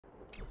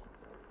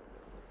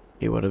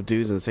Hey, what up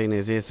dudes, Insane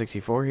Isaiah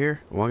 64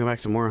 here. Welcome back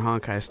to more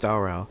Honkai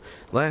Stroll.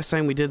 Last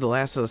time we did the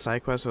last of the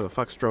side quests for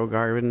the Stroll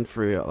garden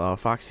for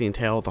Foxian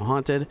Tale of the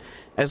Haunted.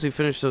 As we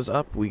finished those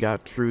up, we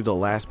got through the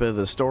last bit of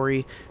the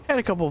story. Had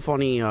a couple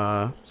funny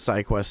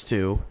side quests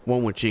too.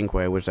 One with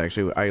Jinque, which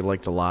actually I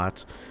liked a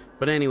lot.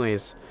 But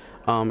anyways,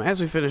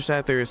 as we finish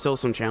that, there is still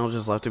some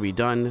challenges left to be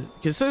done.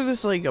 Consider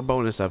this like a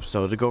bonus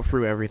episode to go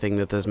through everything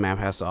that this map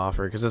has to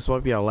offer, because this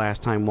might be our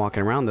last time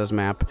walking around this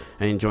map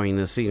and enjoying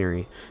the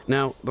scenery.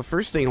 Now, the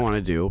first thing I want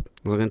to do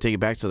is I'm going to take you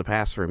back to the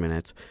past for a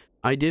minute.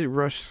 I did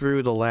rush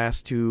through the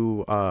last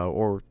two,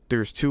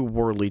 there's two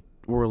whirly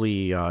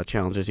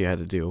challenges you had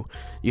to do.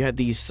 You had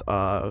these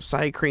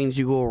side cranes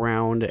you go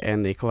around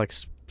and they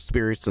collect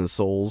spirits and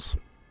souls.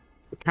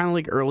 Kind of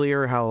like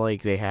earlier how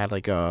like they had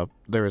like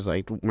there was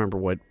like, remember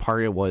what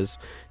part it was,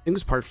 I think it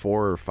was part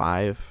 4 or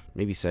 5,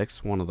 maybe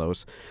 6, one of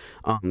those.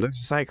 There's a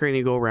side crane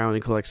you go around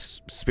and collect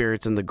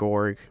spirits in the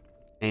gorg,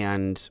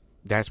 and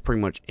that's pretty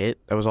much it.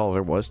 That was all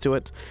there was to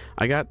it.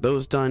 I got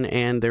those done,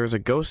 and there was a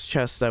ghost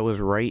chest that was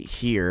right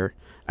here.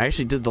 I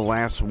actually did the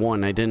last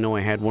one. I didn't know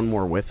I had one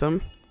more with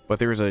them, but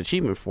there was an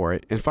achievement for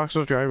it. And Fox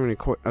was driving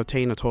to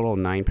obtain a total of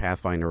 9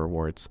 Pathfinder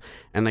rewards.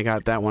 And I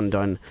got that one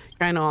done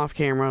kind of off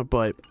camera,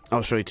 but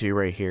I'll show it to you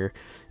right here.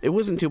 It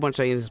wasn't too much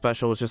anything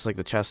special. It was just like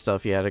the chest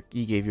stuff.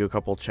 He gave you a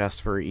couple chests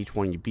for each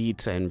one you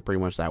beat, and pretty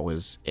much that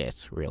was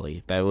it,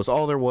 really. That was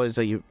all there was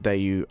that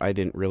I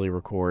didn't really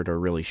record or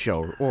really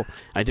show. Well,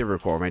 I did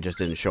record them, I just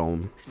didn't show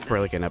them for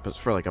like an episode,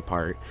 for like a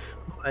part.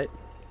 But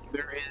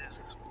there is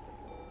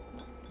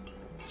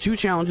 2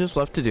 challenges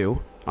left to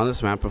do on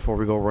this map before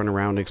we go run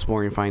around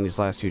exploring and find these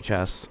last 2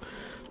 chests.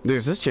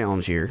 There's this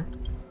challenge here,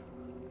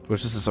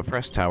 which is a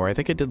suppressed tower. I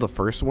think I did the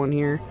first one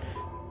here.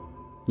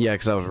 Yeah,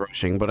 because I was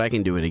rushing, but I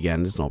can do it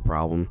again. There's no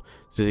problem.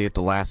 So you get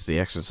the last of the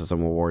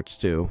exorcism awards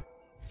too.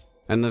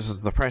 And this is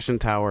the suppression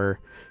tower,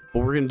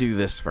 but we're gonna do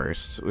this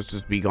first, which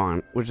is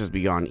Begone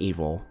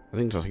Evil. I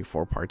think there's like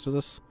 4 parts of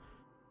this.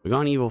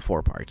 Begone Evil,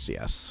 4 parts,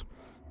 yes.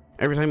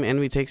 Every time an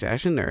enemy takes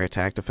action, their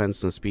attack,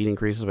 defense, and speed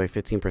increases by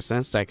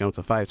 15%, stacking up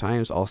to 5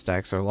 times. All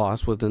stacks are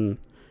lost when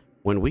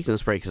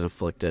weakness break is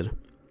inflicted.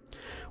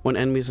 When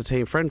enemies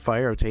attain friend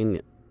fire,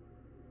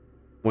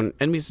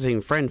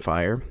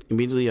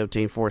 immediately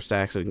obtain 4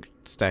 stacks of the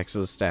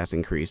stats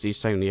increase.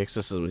 Each time the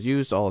exorcism is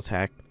used, all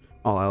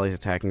allies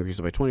attack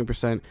increases by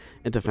 20%,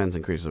 and defense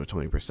increases by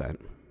 20%.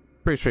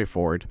 Pretty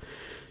straightforward.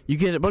 You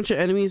get a bunch of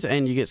enemies,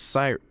 and you get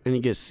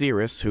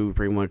Cirrus, who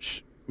pretty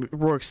much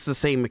works the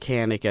same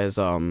mechanic as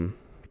throughout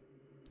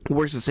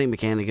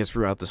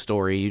the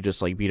story. You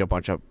just like beat a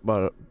bunch of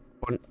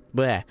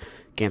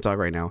can't talk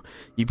right now.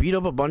 You beat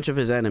up a bunch of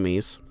his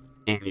enemies,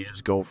 and you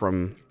just go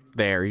from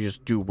there. You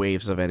just do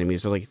waves of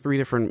enemies. There's like 3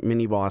 different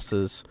mini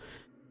bosses,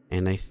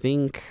 and I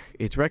think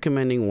it's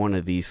recommending one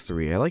of these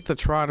 3. I like the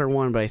Trotter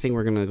one, but I think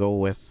we're gonna go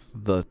with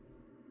the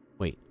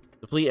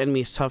deplete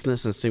enemies'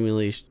 toughness and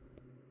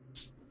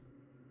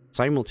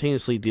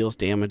simultaneously deals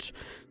damage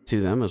to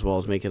them, as well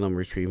as making them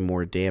retrieve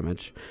more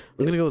damage.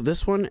 I'm gonna go with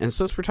this one, and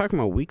since we're talking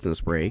about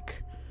weakness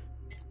break,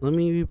 let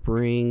me I'll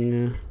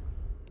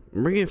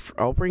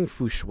bring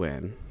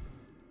Fuxuan.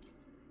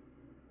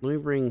 Let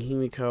me bring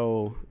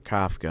Himiko,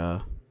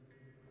 Kafka,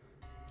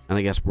 and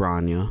I guess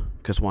Branya,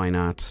 because why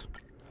not?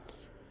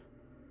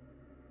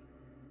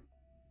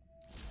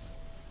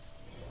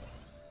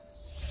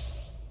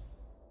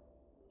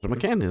 The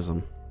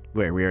mechanism.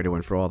 Wait, we already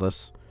went through all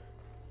this.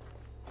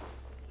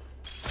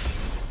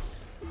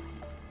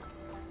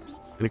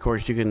 And of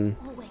course you can...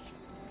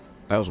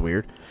 That was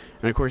weird.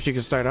 And of course you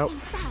can start out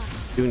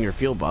doing your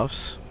field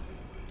buffs.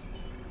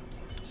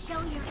 Which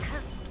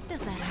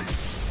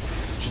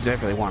you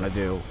definitely want to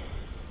do.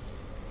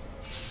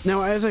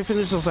 Now, as I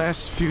finished those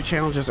last few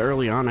challenges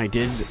early on, I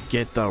did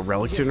get the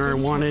relic tuner I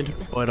wanted,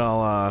 but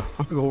I'll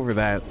go over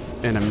that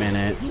in a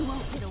minute.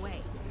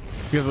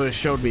 Because what it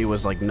showed me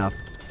was like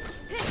nothing.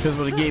 Because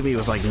what it gave me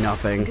was like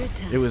nothing.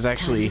 It was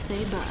actually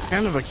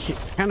kind of a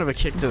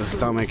kick to the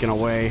stomach in a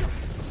way.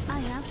 I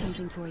have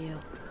something for you.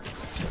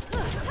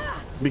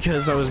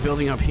 Because I was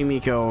building up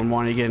Himiko and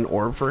wanted to get an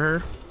orb for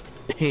her,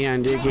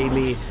 and it gave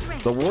me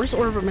the worst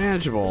orb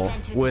imaginable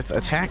with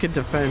attack and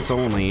defense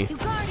only.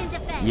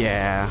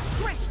 Yeah,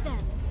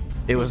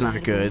 it was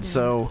not good.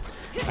 So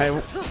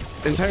I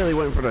entirely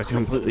went for a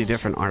completely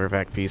different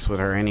artifact piece with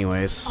her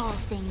anyways.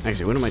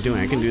 Actually, what am I doing?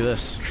 I can do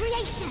this.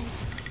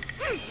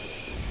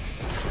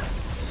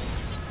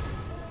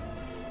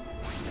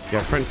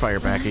 Got friend fire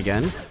back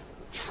again.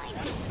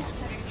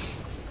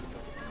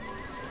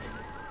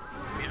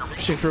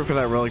 Pushing through for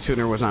that relic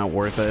tuner was not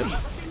worth it,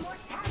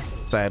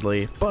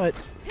 sadly, but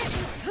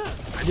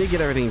I did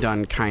get everything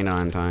done kind of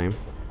on time.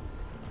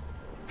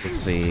 Let's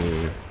see.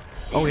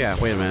 Oh yeah,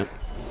 wait a minute.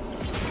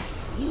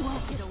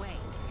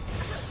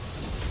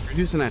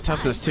 Reducing that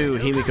toughness too,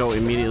 Himiko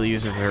immediately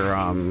uses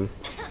her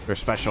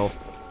special.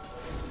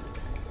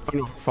 Oh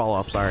no, follow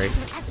up, sorry,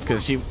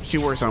 because she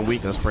works on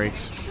weakness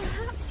breaks.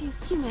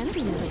 Too bad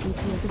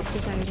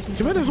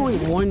there's only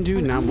one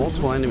dude, not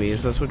multiple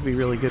enemies. This would be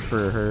really good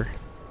for her.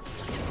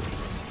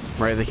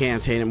 Right, they can't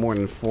obtain it more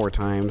than 4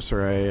 times,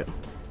 right?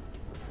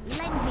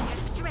 Lend me your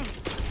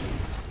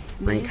strength.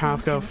 Bring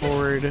Kafka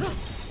forward.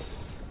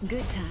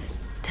 Good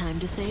times. Time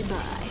to say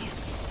bye.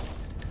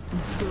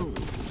 Boom.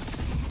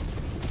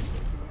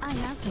 I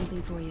have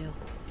something for you.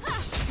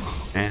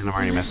 And I'm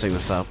already messing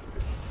this up.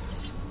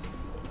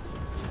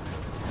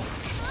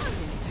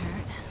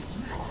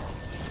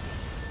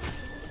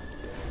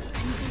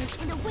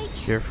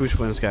 Here,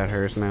 Fushwin's got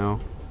hers now.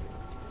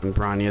 And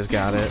Branya's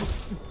got it.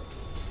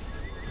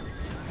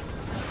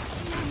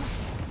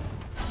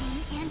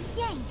 Yin and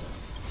yang.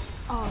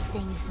 All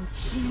things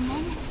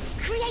human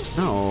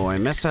creation. No, I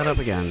messed that up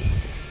again.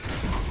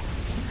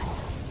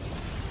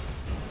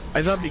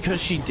 I thought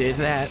because she did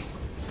that,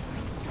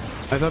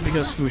 I thought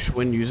because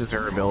Fushwin uses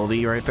her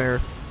ability right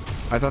there,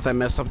 I thought that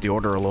messed up the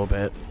order a little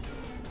bit.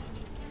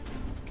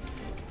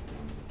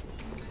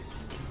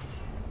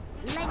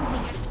 Lend me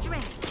your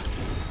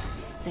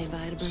strength. Say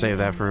bye to Save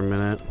that for a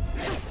minute.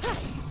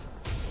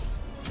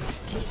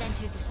 We've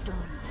entered the storm.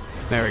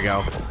 There we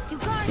go. To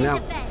guard Now-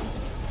 and defend.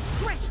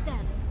 Crush them.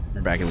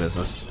 We're back in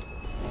business.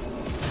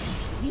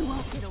 You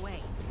won't get away.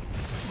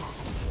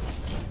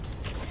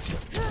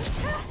 Time to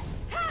suffer.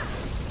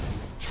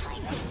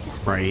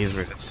 Right, he's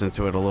resistant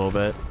to it a little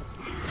bit.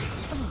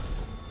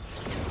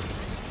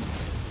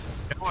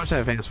 I watch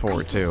that advance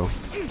forward too.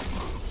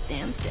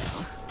 Stand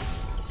still.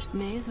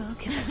 May as well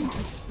kill him.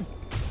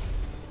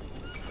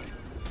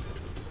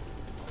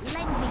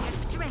 Lend me your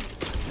strength.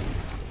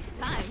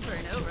 Time for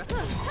an over.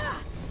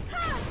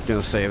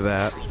 Gonna save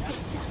that. Time to suffer.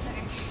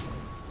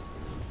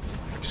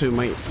 So it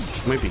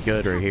might be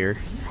good right here.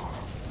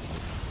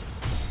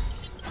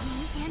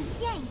 Yin and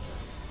yang.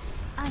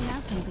 I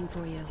have something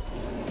for you.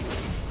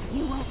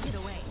 You won't get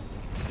away.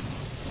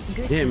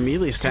 Good Yeah, times.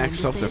 immediately Time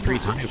stacks to up to say 3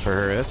 bye. times for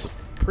her. That's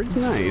pretty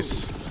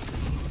nice.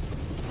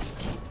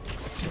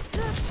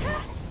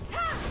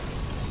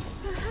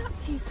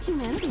 Perhaps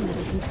humanity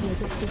never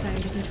conceals its desire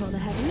to control the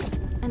heavens,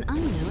 and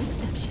I'm no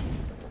exception.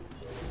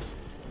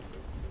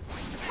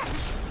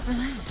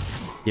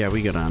 Yeah,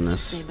 we good on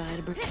this. Say bye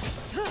to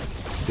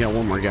Yeah,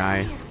 one more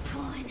guy.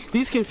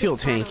 These can feel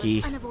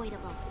tanky.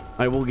 Unavoidable.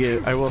 I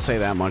will say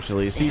that much at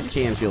least. These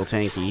can feel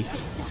tanky.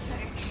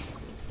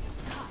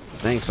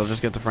 Thanks, I'll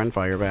just get the friend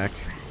fire back.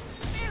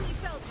 Barely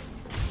felt it.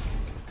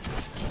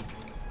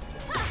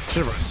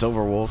 Should've brought a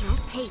Silver Wolf. You'll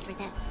pay for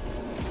this.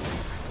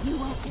 You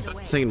won't get away. I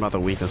was thinking about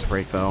the weakness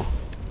break though.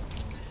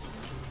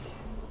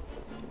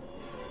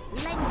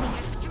 Lend me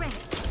your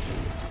strength.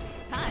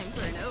 Time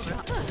for an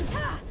overhaul.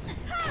 Time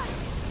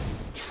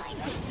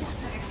to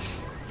suffer.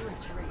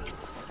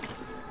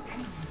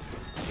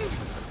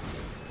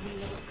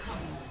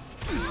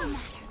 No matter.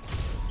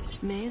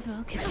 May as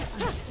well kill him.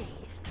 Unscathed.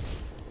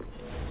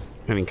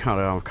 Getting caught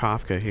out of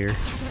Kafka here.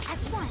 Gather as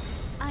one.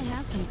 I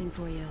have something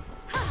for you.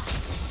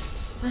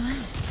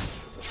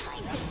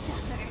 Time to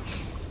suffer.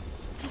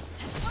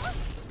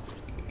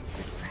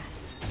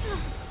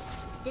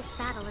 This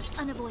battle is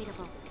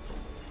unavoidable.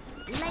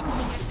 Lend me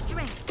your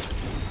strength.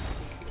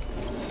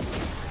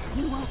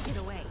 You won't get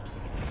away.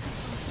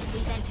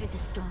 We've entered the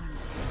storm.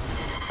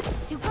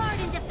 To guard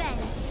and defend.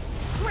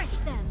 Crush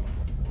them.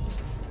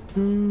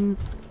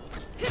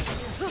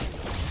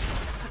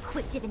 A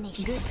quick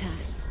divination. Good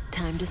times.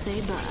 Time to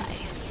say bye.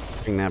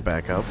 Bring that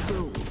back up.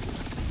 Boom.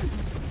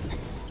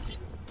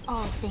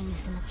 All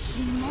things in the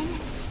human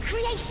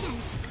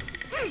creations.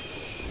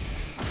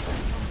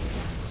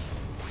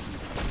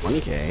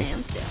 20k.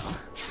 Stand still.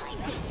 Time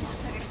to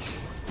suffer.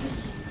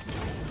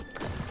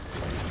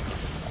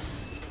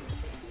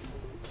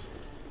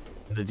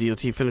 The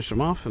DOT finished him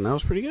off, and that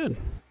was pretty good.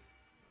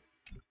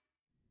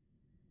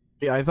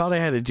 Yeah, I thought I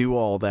had to do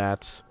all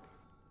that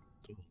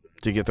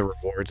to get the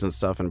rewards and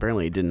stuff, and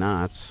apparently I did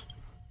not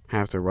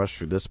have to rush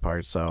through this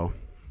part, so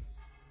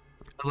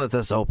I'll let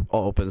this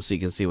open so you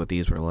can see what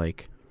these were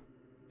like.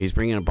 He's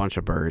bringing a bunch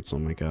of birds, oh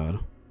my god.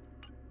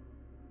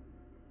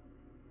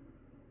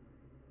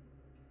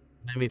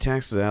 Enemy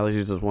attacks the allies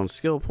use 1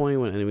 skill point.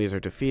 When enemies are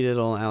defeated,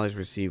 all allies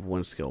receive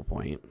 1 skill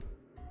point.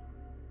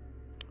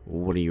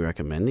 What are you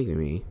recommending to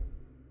me?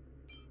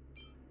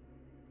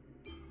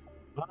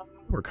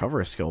 Recover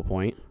a skill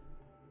point.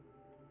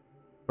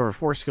 Over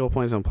 4 skill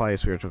points and apply a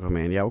spiritual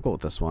command. Yeah, we'll go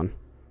with this one.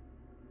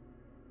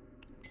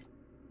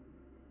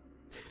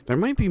 There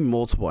might be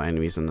multiple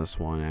enemies in this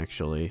one,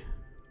 actually.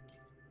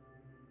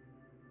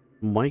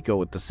 Might go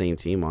with the same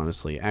team,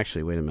 honestly.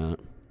 Actually, wait a minute.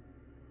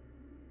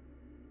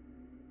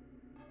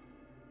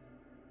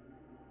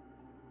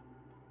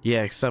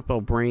 Yeah, except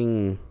I'll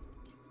bring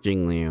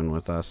Jinglian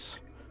with us.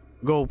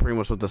 Go pretty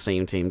much with the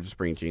same team, just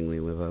bring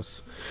Jingli with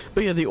us.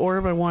 But yeah, the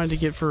orb I wanted to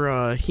get for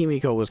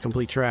Himiko was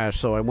complete trash,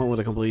 so I went with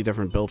a completely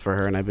different build for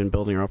her, and I've been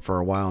building her up for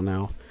a while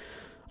now.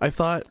 I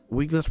thought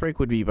weakness break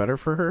would be better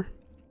for her,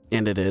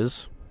 and it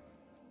is.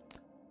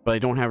 But I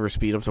don't have her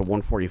speed up to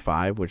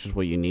 145, which is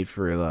what you need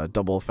for the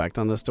double effect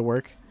on this to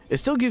work. It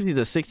still gives you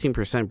the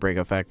 16% break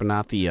effect, but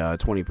not the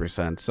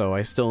 20%, so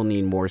I still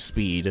need more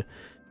speed.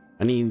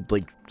 I need,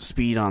 like,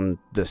 speed on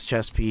this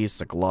chest piece,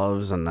 the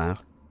gloves, and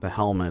the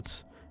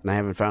helmets. And I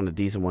haven't found a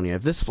decent one yet.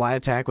 If this fly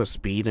attack was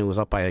speed and it was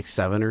up by like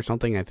 7 or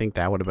something, I think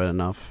that would have been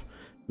enough.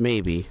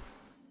 Maybe.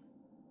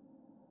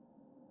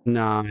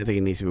 Nah, I think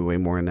it needs to be way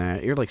more than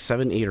that. You're like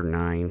 7, 8, or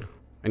 9.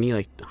 I need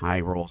like high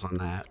rolls on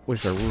that,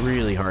 which are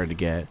really hard to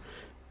get.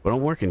 But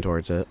I'm working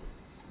towards it.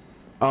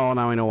 Oh,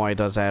 now I know why it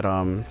does that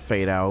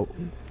fade out.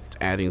 It's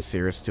adding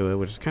Cirrus to it,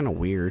 which is kind of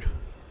weird.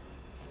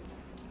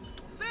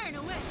 Burn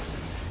away.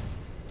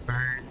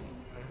 Burn.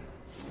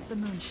 The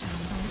moon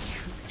shines on the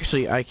truth.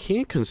 Actually, I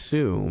can't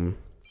consume.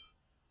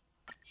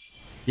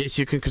 Yes,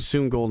 you can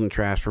consume golden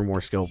trash for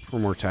more skill, for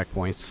more tech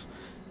points.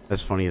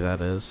 As funny as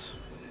that is.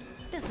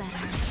 Does that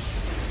hurt?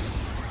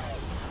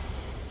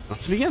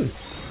 Let's begin.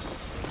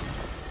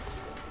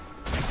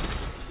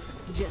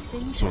 Just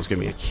in Someone's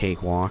giving me a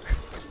cakewalk.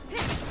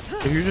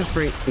 If you're just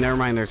bring, never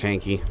mind. There's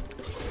Hanky.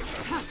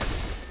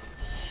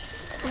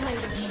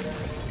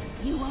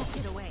 You won't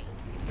get away.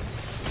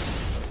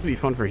 It'd be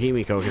fun for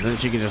Himiko because then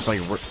she can just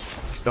like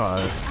I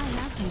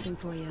have something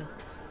for you.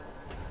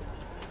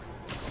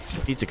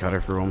 pizza cutter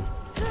through him.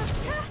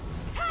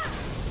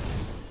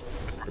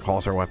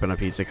 Calls her weapon a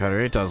pizza cutter.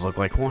 It does look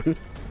like one. Time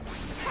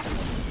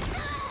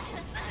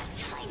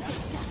to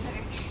suffer.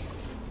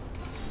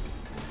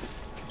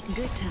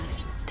 Good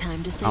times.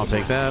 Time to say I'll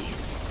take that.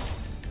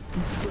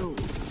 Boom.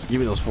 Give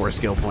me those 4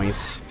 skill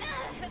points.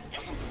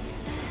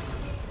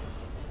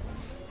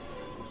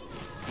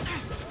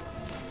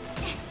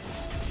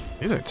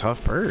 These are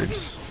tough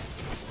birds.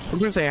 I'm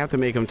gonna say I have to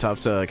make them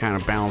tough to kind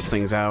of balance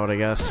things out, I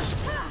guess. A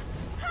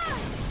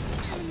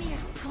mere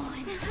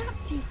pawn.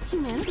 Seems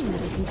humanity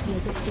never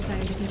conceals its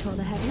desire to control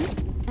the heavens,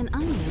 and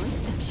I'm no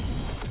exception.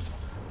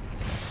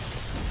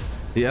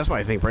 Yeah, that's why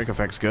I think break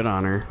effect's good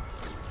on her.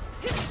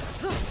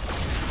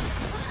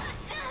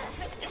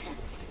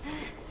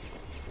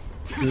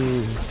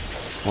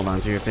 Hold on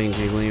to your thing,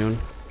 Gigglyun.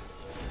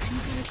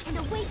 Converge and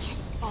awaken.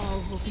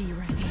 All will be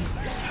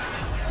revealed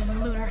in the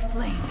lunar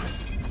flame.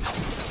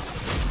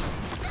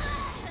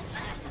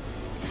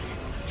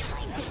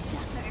 Time to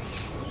suffer.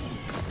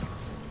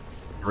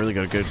 Really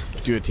got a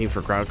good team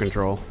for crowd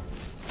control.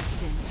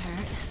 Didn't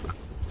hurt.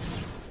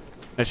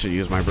 I should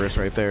use my burst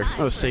right there.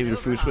 I was saving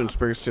Food Spin's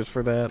burst just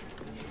for that.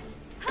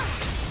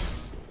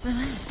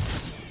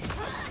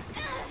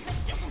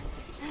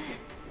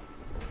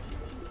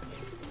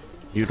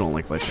 You don't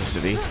like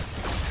electricity.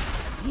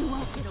 You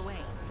won't get away.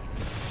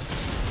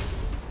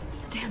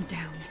 Stand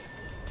down.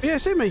 Yeah, I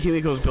say my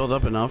Himiko's build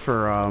up enough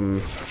for I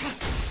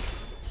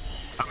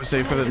would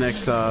say for the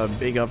next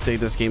big update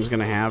this game's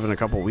gonna have in a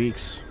couple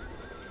weeks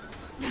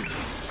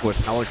with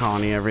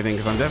Pelicani and everything,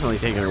 because I'm definitely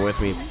taking her with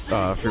me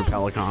through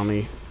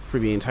Pelicani for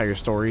the entire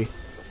story.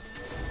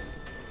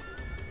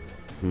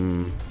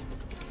 Stand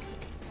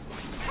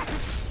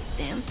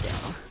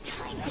still.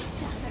 Time to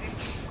suffer.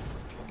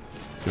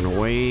 Gonna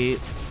wait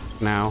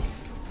now.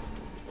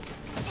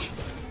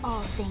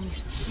 All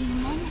things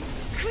human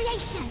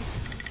creations.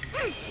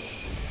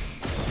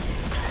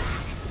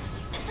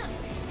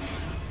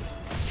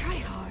 Try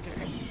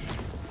harder.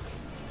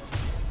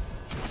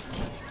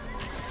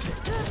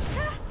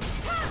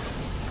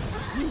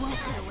 You won't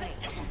get away.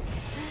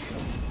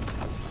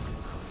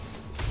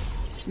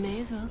 May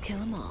as well kill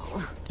them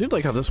all. Dude,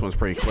 like how this one's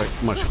pretty quick,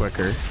 much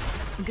quicker.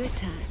 Good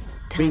times.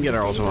 We can get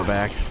our Ultima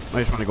back. I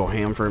just want to go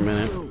ham for a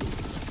minute. Boom.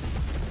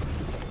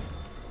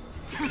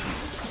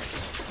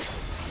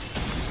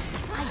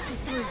 I see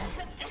through.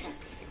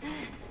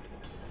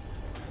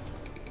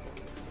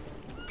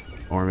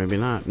 Or maybe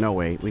not. No,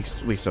 wait. We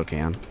still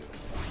can.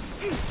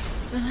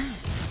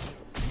 Relax.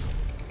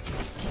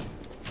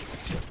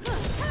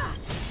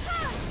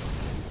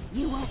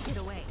 You won't get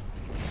away.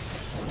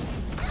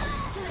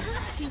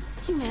 Seems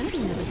humanity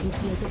never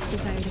conceals its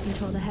desire to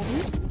control the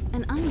heavens,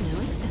 and I'm no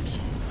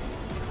exception.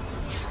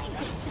 Time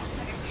to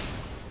suffer.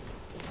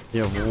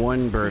 You have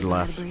one bird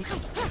left. Break.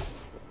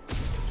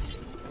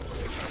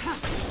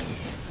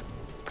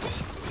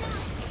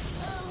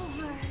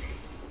 Over.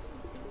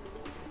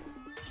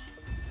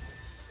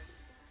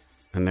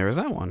 And there's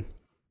that one.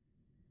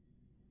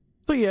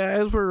 So yeah,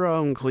 as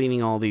we're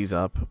cleaning all these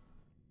up,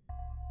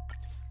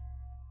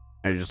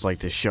 I just like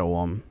to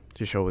show them,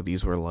 to show what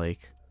these were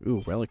like.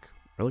 Ooh, relic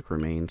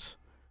remains.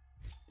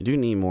 You do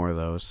need more of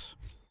those.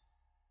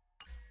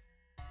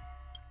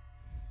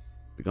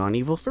 Begone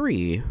Evil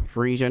 3.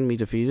 For each enemy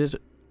defeated,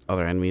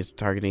 other enemies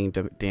targeting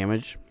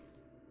damage.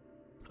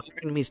 Other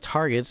enemies'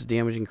 targets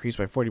damage increased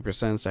by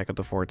 40%, stack up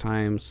to 4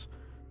 times.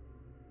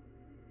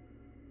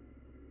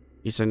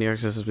 Each time the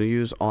access has been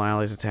used, all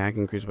allies attack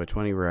increased by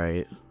 20,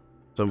 right?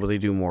 So will they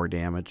do more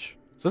damage?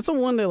 So that's the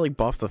one that like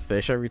buffs the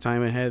fish every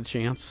time it had a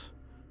chance.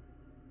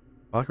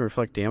 I can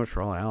reflect damage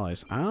for all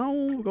allies.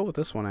 I'll go with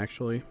this one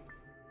actually.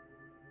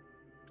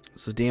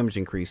 So damage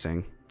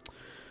increasing.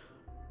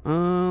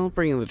 I'll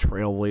bring in the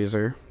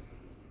Trailblazer.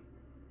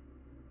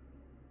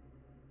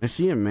 I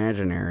see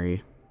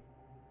imaginary.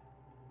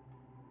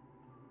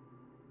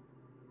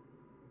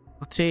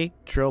 I'll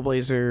take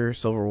Trailblazer,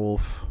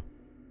 Silverwolf,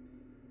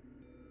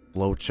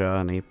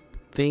 Locha, and I'm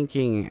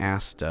thinking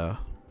Asta.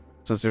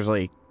 Since there's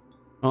like,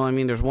 well, I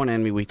mean, there's one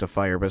enemy weak to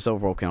fire, but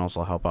Silverwolf can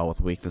also help out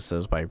with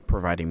weaknesses by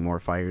providing more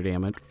fire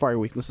damage, fire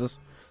weaknesses.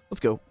 Let's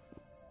go.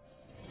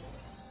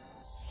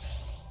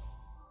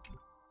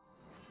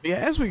 Yeah,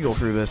 as we go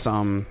through this,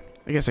 I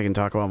guess I can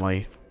talk about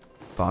my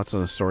thoughts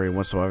on the story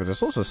whatsoever.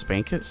 There's also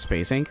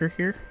space anchor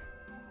here.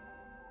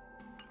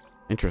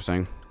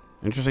 Interesting.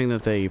 Interesting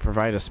that they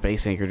provide a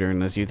space anchor during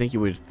this. You'd think you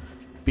would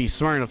be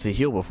smart enough to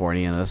heal before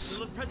any of this.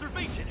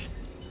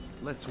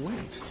 Let's wait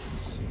and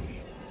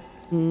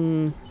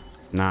see.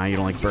 Nah, you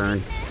don't like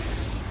burn.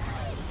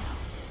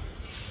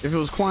 If it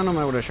was quantum,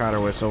 I would have shot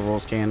her with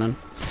Silverwolf's cannon.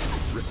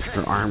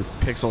 Or arm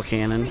pixel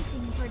cannon.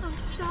 Oh,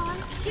 Star,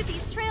 give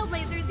these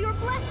trailblazers your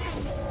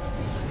blessing.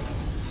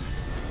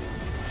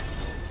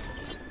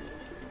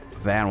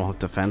 That will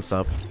defense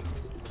up.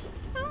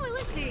 Oh,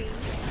 let's see.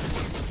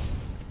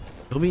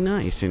 It'll be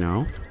nice, you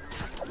know.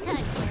 Time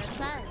for a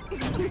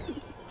buzz.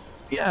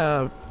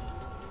 Yeah,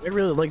 I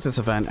really like this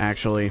event,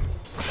 actually.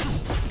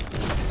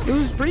 It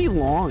was pretty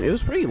long. It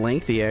was pretty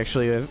lengthy,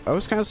 actually. I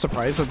was kind of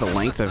surprised at the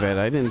length of it.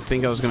 I didn't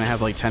think I was going to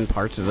have like 10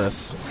 parts of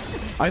this.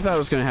 I thought I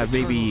was going to have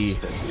maybe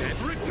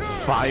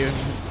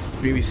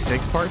 5, maybe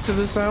 6 parts of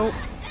this out.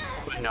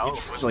 But no,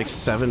 it was like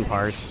 7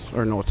 parts,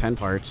 or no, 10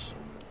 parts.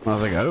 I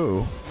was like,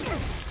 oh.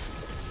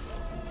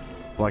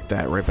 Like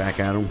that, right back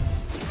at him.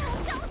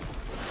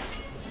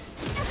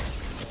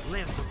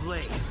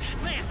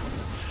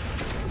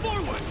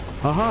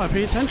 Haha,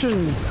 pay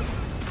attention!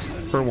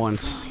 For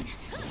once.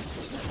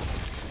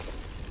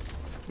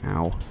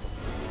 Ow.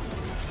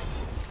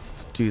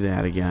 Let's do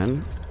that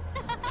again.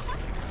 Oh,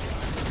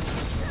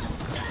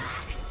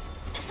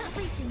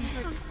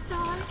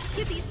 Star,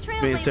 give these trailblazers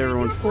Advance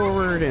everyone your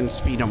forward and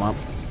speed them up.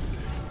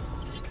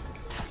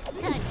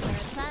 blessing. Time for a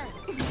buzz.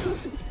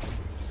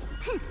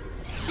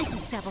 This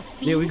is double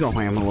speed. Yeah, we go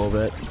ham a little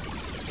bit.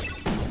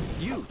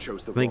 You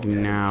chose the I think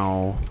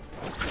wrong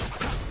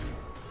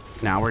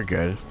now we're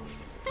good.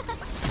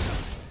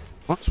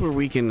 Once we're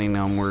weakening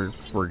them, we're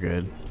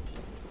good.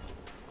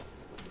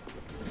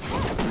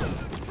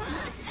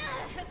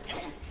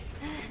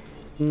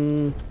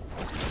 Still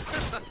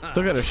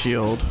got a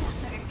shield.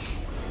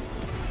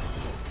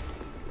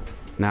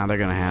 Now they're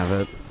gonna have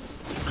it.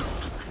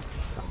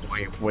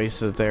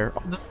 Waste it there.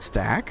 Oh,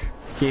 stack?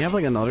 Can you have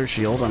like another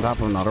shield on top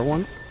of another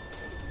one?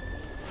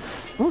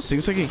 Oh, it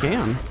seems like you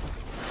can.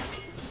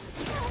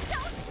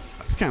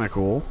 That's kind of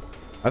cool.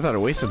 I thought I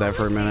wasted that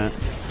for a minute.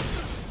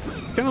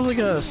 Kind of like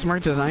a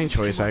smart design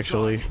choice,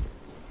 actually.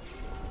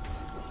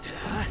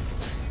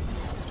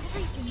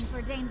 Everything's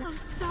ordained. Oh,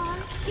 Star,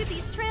 give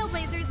these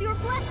trailblazers your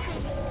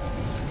blessing.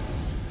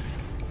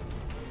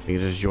 You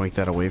can just yoink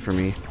that away from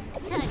me.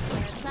 Time for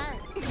a buzz.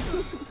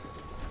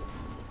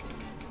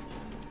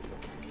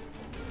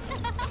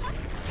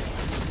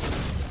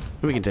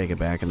 We can take it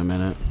back in a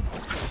minute.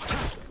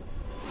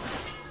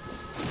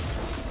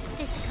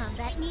 This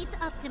combat needs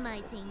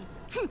optimizing.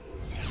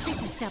 This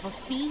is double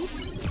speed.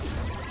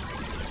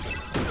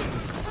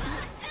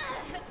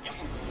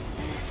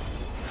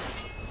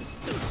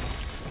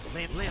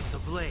 Lamps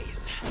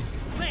ablaze.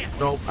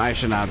 Nope, I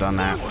should not have done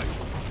that.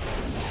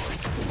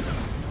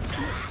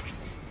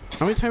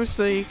 How many times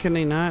can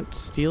they not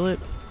steal it?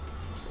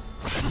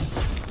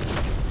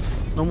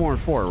 No more than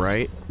 4,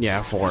 right?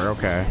 Yeah, 4,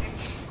 okay.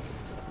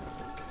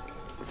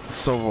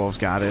 Silverwolf's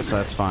got it, so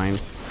that's fine.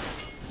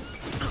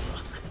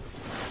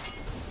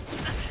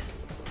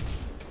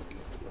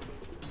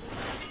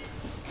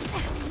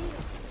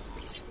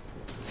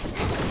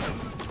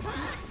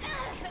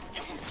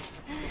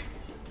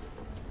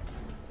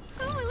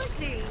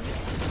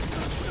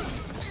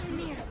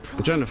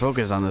 I'm trying to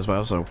focus on this, but I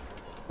also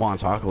want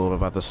to talk a little bit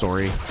about the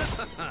story.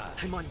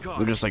 I'm on guard.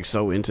 I'm just like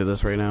so into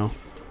this right now.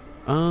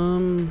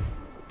 Can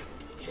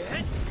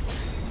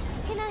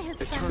I have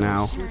fun?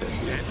 Now. Return.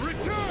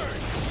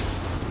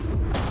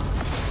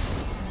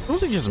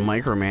 Mostly just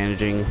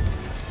micromanaging.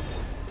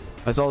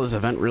 That's all this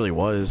event really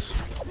was.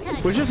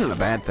 Which isn't a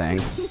bad thing.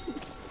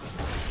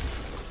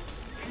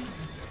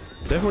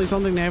 Definitely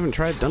something they haven't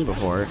done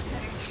before.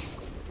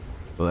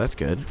 Well, that's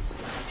good.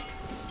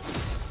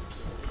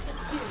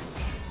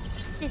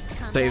 This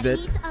combat Saved it.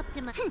 needs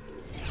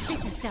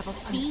this is double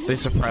speed. They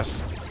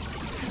suppressed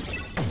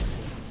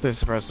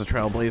the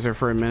Trailblazer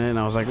for a minute, and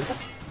I was like,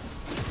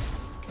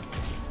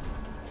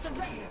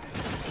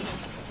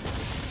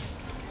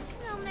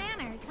 No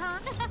manners, huh?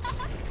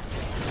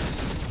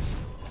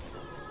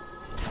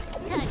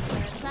 Time for a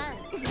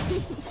buzz.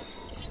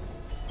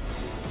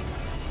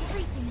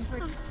 Everything's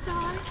worth. Oh,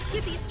 Star,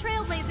 give these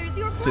trailblazers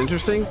your it's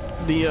interesting.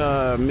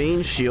 The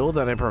main shield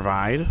that I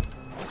provide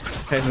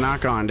has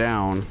not gone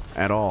down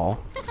at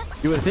all.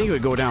 You would think it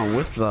would go down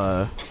with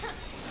the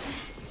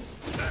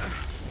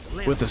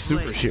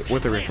super shield,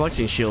 with the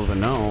reflecting shield, but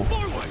no.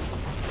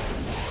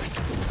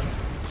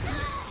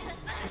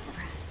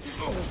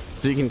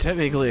 So you can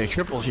technically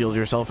triple shield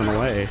yourself in a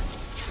way.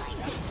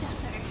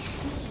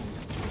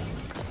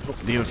 Oh,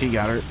 DOT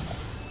got her.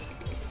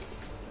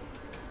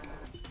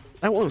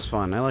 That one's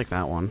fun. I like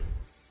that one.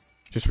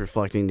 Just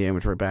reflecting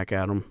damage right back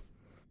at him.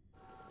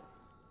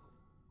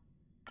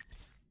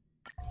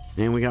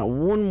 And we got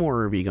one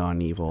more Be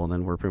Gone Evil, and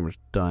then we're pretty much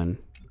done.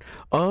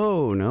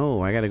 Oh,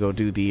 no. I gotta go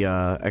do the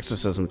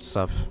exorcism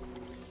stuff.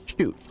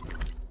 Shoot.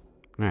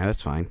 Alright,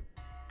 that's fine.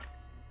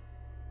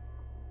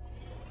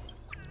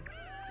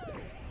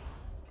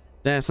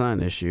 That's not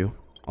an issue.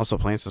 Also,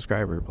 plan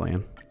subscriber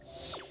plan.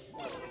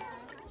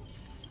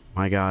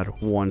 My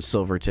god, 1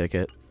 silver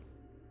ticket.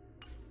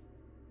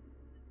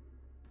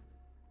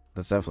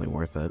 That's definitely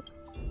worth it.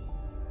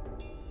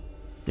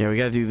 Yeah, we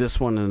gotta do this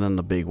one and then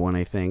the big one,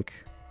 I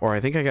think. Or I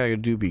think I gotta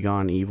do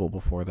Begone Evil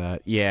before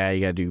that. Yeah,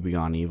 you gotta do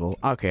Begone Evil.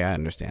 Okay, I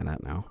understand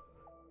that now.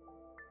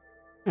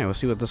 Alright, we'll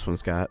see what this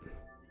one's got.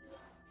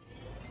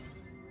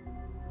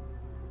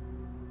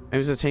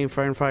 Enemies attain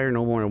fire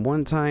no more than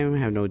 1 time,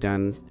 have no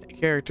down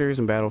characters,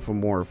 and battle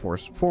for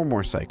 4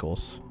 more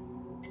cycles.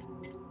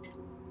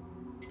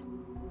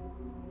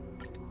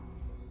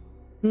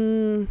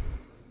 Oh,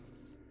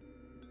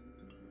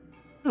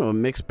 a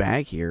mixed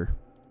bag here.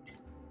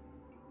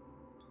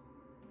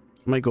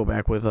 Might go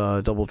back with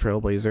a double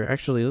trailblazer.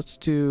 Actually, let's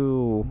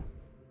do...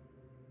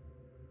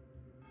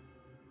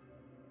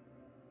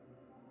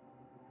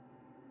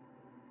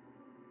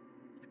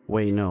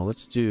 Wait, no,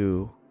 let's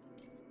do...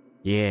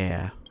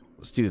 Yeah,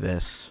 let's do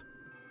this.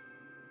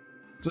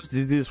 Let's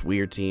do this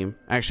weird team.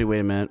 Actually, wait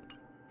a minute.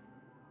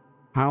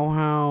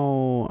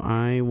 How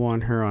I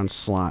want her on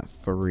slot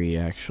 3,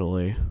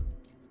 actually.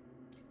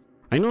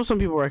 I know some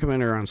people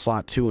recommend her on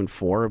slot 2 and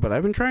 4, but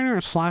I've been trying her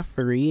on slot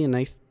 3, and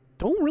I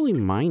don't really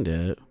mind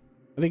it.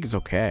 I think it's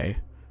okay.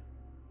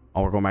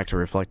 Oh, we're going back to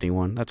reflecting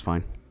 1. That's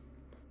fine.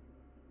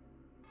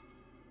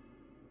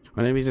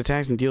 When enemies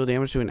attack and deal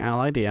damage to an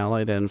ally, the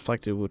ally that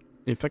infected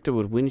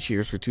with wind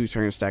shears for 2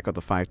 turns stack up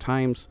to 5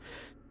 times.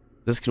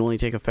 This can only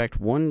take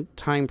effect 1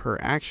 time per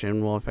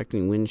action while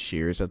affecting wind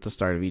shears at the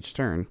start of each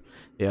turn.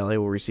 The ally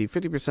will receive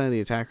 50% of the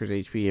attacker's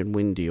HP and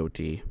wind DOT.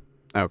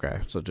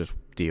 Okay, so just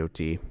DOT.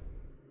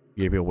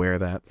 You be aware of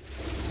that.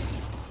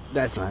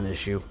 That's not an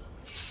issue.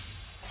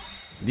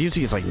 DOT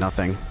is like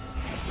nothing.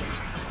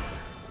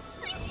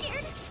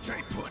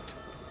 Stay put.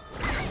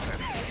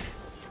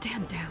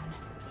 Stand down.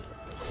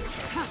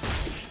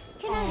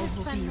 Can I have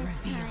fun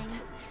this time?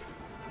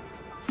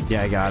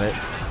 Yeah, I got it.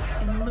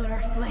 In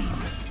lunar flame.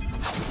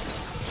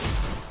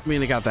 I mean,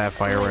 they got that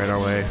fire right our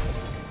way.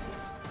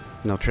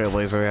 No,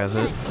 Trailblazer has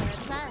it.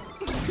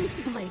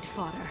 Blade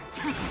fodder.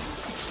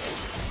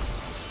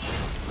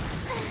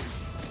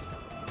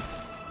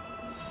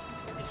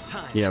 It's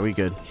time. Yeah, we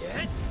good.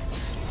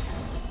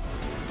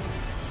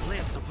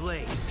 Lance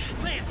ablaze.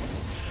 Lance!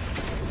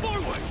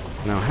 Forward!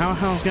 Now,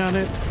 How's got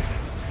it,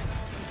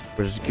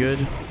 which is good.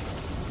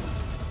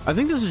 I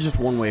think this is just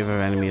 1 wave of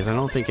enemies. I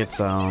don't think it's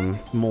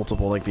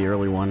multiple like the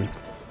early one.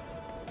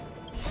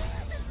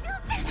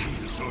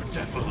 These are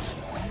devils.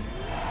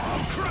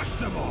 I'll crush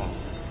them all.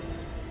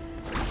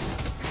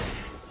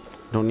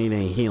 Don't need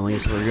any healing,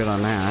 so we're good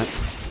on that.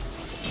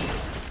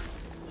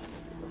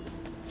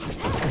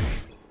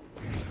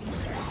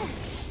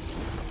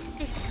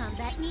 This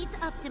combat needs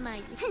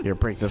optimizing. Here,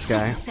 break this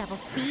guy. Double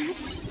speed.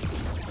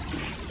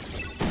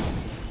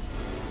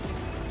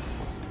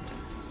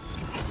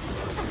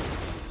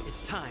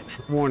 It's time.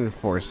 1 in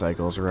 4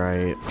 cycles,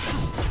 right?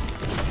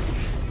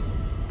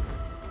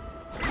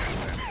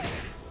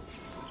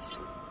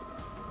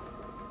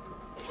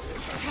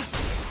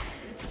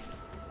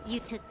 You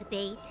took the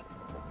bait.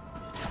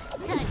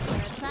 Time for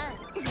a bug.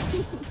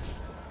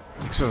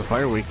 So the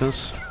fire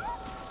weakness.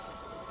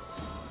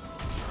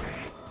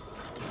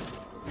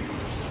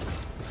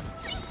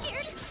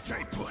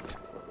 Stay put.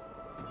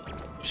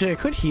 Shit, I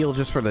could heal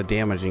just for the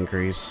damage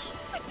increase.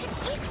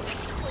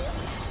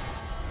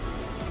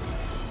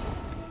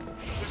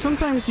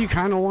 Sometimes you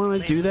kind of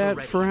want to do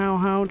that for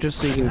How, just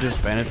so you can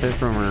just benefit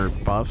from her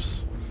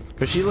buffs.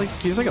 Cause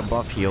she's like a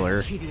buff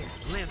healer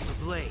Lance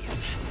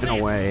ablaze. in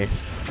a way.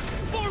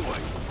 Forward!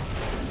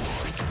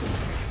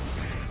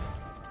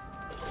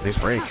 Nice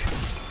break.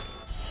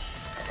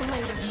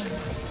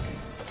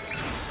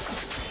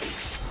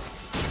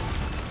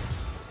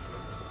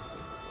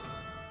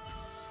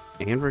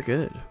 And we're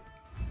good.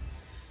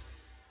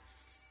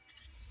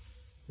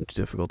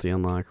 Difficulty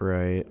unlock,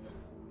 right?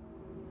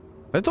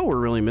 That's all we're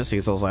really missing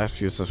is those last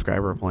few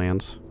subscriber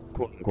plans,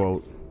 quote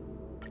unquote.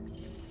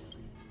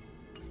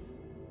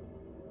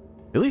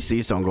 At least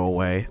these don't go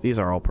away. These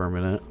are all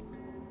permanent.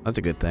 That's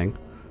a good thing.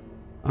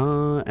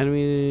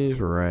 Enemies,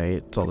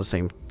 right. It's all the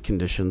same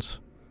conditions.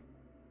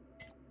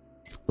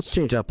 Let's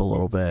change up a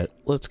little bit.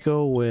 Let's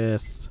go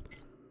with...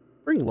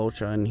 Bring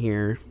Locha in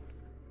here.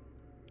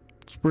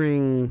 Let's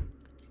bring...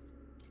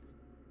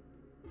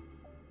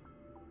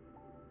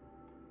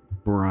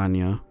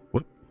 Branya.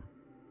 Whoop.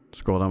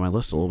 Scroll down my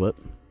list a little bit.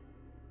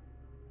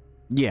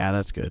 Yeah,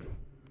 that's good.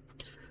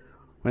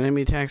 When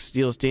enemy attacks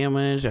deals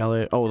damage,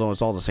 oh no,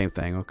 it's all the same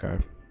thing. Okay.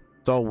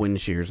 It's all wind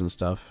shears and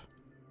stuff.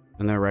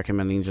 And they're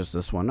recommending just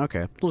this one.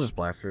 Okay, we'll just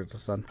blast through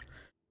this one.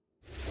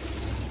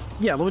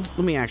 Yeah, let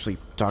me actually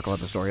talk about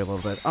the story a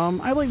little bit.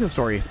 I like the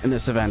story in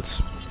this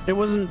event. It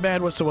wasn't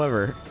bad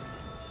whatsoever.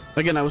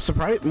 Again, I was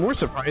more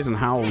surprised in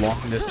how long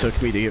this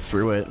took me to get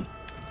through it.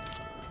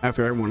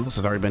 After everyone else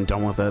had already been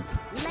done with it.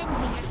 Lend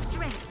me your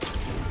strength.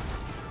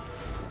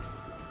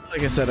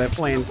 Like I said, I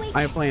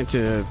plan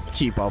to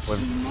keep up with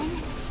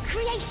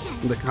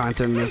Creation. the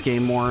content in this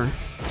game more.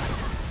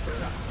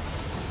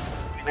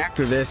 And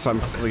after this, I'm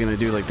probably gonna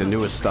do like the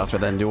newest stuff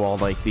and then do all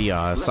like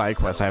the side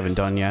quests I haven't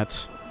done yet.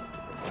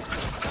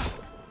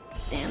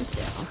 Stand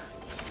still.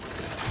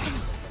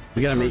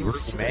 We gotta make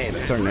May.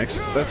 That's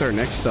our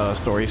next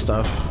story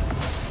stuff.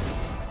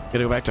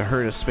 Gotta go back to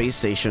her to space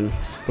station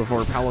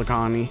before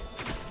Pelicani.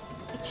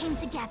 We came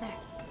together.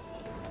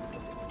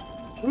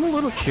 I'm a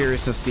little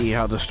curious to see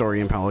how the story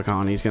in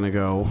Pelicani is gonna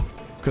go,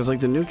 because like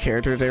the new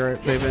characters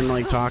they've been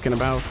like talking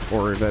about,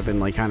 or they've been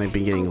like kind of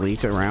been getting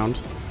leaked around,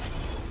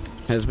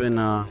 has been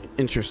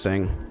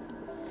interesting,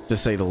 to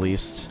say the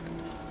least.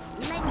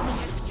 Lend me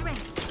your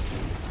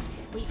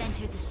strength. We've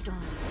entered the storm.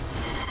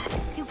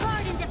 To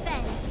guard and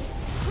defend.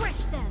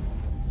 Crush them.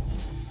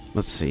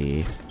 Let's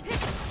see.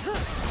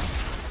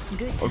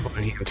 Good Oh,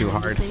 times. too Time to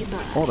hard. say bye.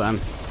 Hold on.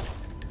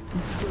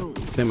 Boom.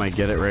 They might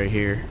get it right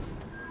here.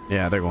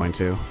 Yeah, they're going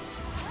to.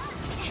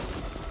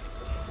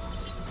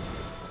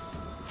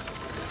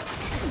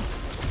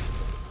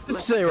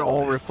 They were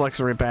all reflects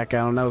right back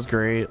out, and that was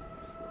great.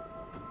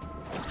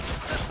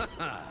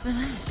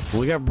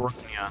 We got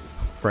Bronya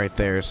right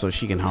there, so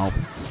she can help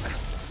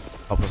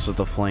us with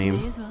the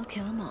flame. May as well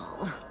kill them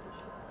all.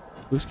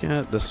 Who's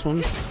got this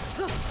one?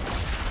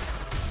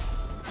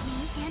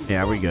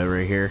 Yeah, we good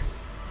right here.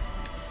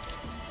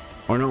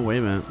 Or no, wait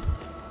a minute.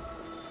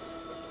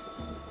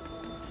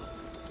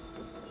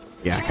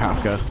 Yeah,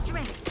 Kafka.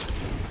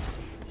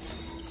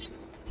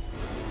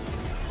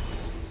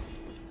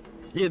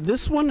 Yeah,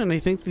 this one, and I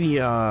think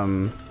the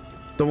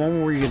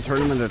one where you can turn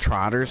them into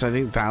trotters. I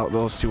think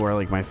those two are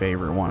like my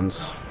favorite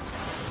ones.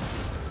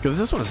 Because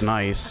this one's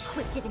nice.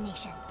 Quick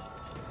divination.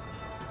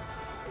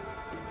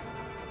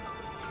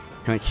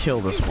 Can I kill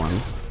this one?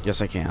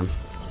 Yes, I can.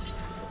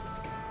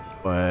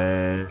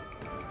 But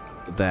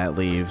that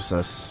leaves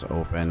us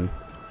open.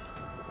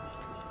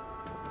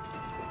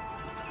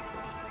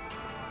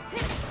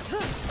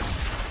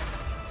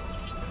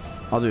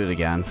 I'll do it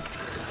again.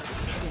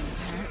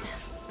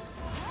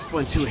 Just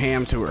went too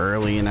ham too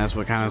early, and that's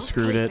what kind of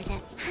screwed it.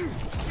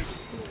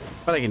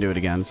 But I can do it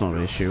again. It's not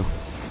an issue.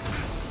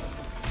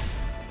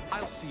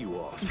 I'll see you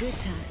off. Good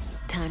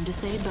times. Time to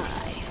say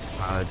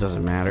bye. It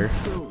doesn't matter.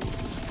 Boom.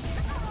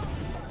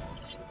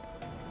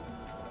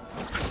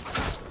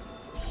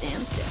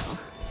 Stand still.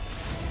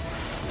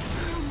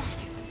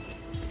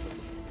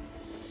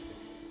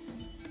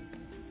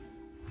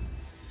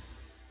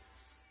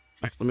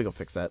 Let me go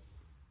fix that.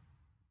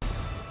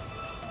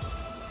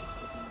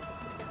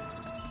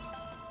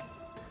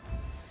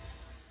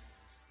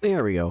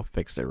 There we go.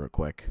 Fixed it real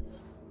quick.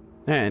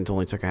 And it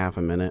only took a half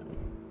a minute.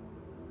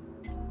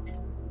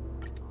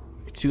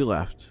 2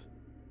 left.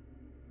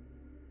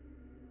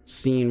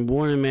 Scene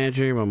 1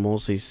 imaginary, but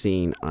mostly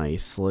scene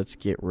ice. Let's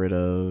get rid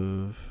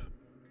of...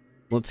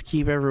 Let's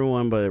keep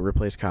everyone, but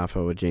replace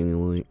Kafka with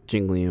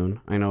Jinglion.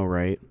 I know,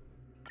 right?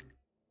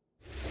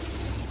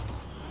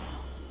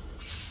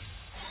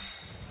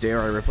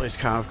 Dare I replace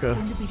Kafka?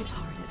 Soon to be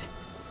departed.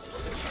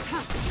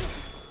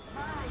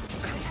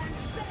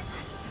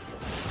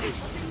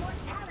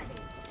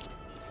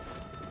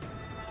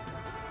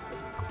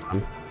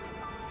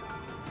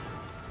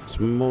 It's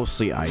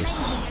mostly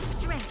ice.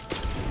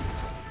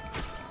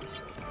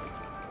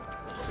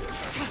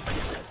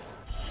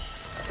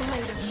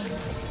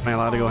 Am I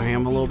allowed to go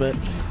ham a little bit?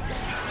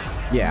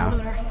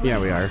 Yeah. Yeah,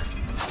 we are.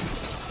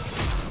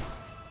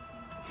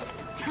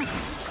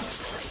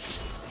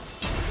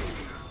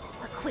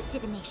 A quick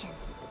divination.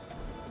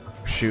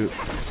 Shoot.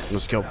 No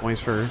skill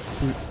points for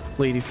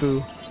Lady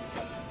Fu.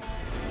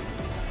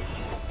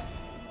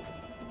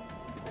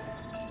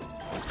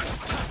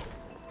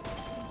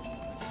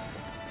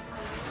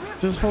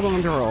 Just hold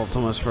on to our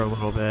ultimas for a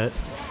little bit.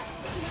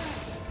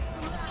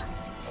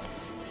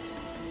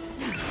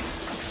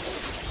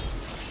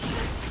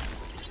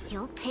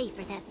 You'll pay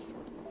for this.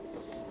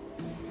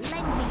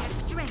 Lend me your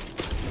strength.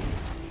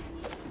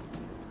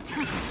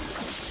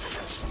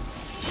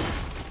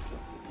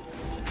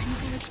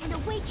 Converge and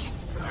awaken.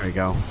 There we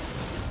go.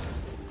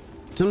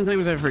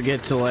 Sometimes I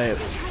forget to let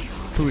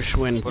Fu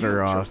Xuan put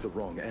her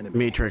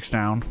Matrix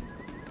down.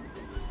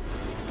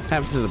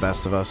 Happens to the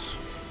best of us.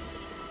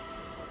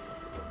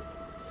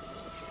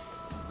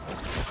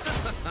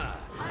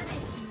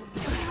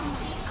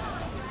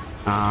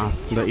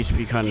 The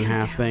HP cut in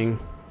half thing.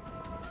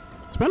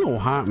 It's been a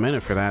hot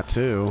minute for that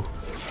too.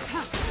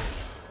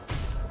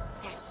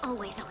 There's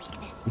always a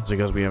weakness. It's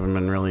because we haven't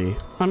been really...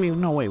 I mean,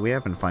 no, wait, we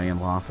have been fighting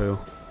Lafu.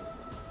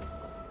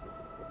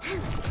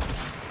 We've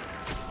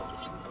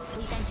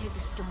entered the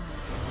storm.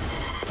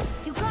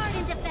 To guard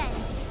and defend.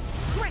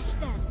 Crush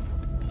them.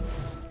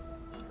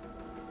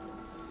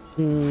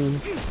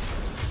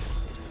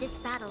 This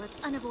battle is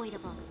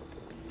unavoidable.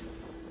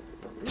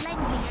 Lend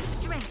me your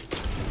strength.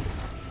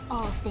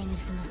 All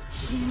things must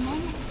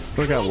human.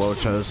 Look at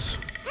Lochas.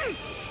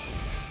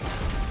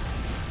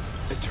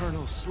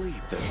 Eternal sleep.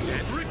 The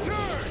dead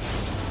return.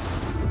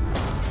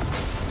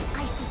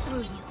 I see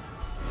through you.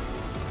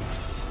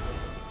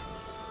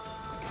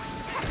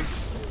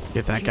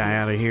 Get that guy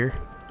out of here.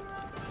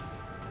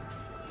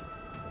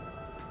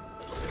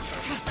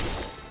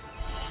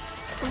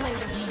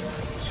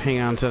 Just hang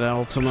on to that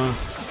Ultima.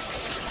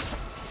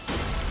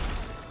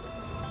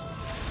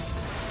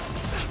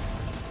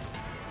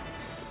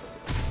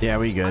 Yeah,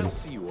 we good. I'll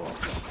see you all.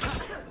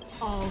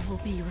 All will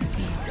be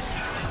revealed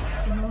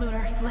in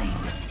lunar flame.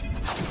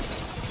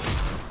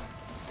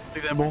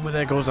 Like that moment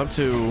that goes up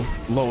to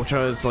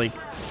Locha, it's like,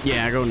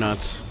 yeah, go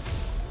nuts.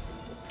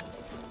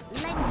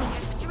 Lend me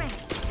your strength.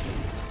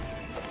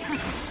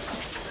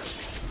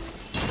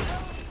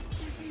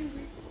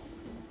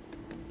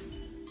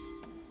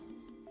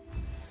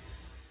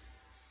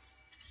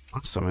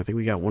 Awesome. I think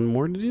we got one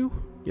more to do.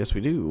 Yes, we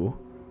do.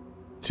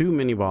 2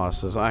 mini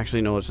bosses.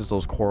 Actually, no, it's just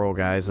those coral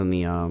guys and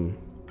the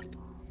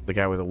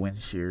guy with the wind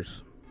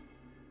shears.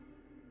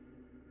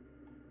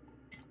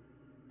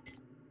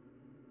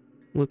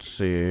 Let's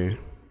see.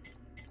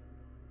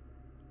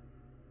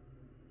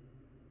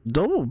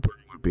 Double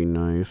burn would be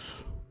nice.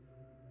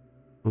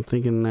 I'm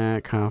thinking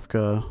that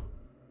Kafka.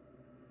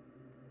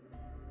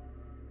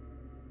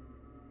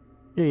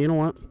 Yeah, you know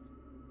what?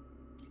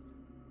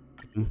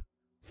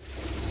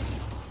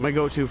 My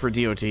go-to for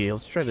DOT.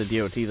 Let's try to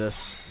DOT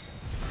this.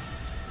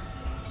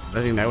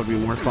 I think that would be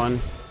more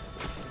fun.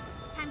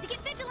 Time to get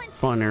vigilant.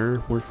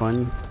 Funner, more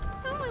fun.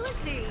 Who will it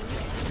be?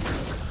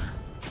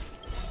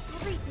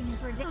 Everything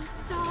is ordained. Oh,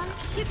 Star,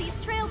 give these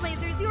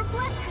trailblazers your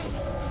blessing.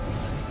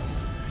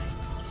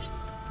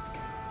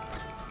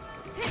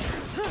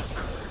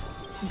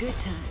 Good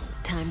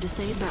times. Time to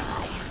say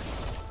bye.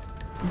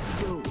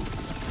 Go.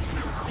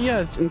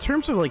 Yeah, in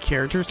terms of like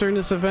characters during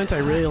this event, I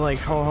really like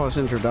Ho-Ho's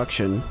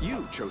introduction.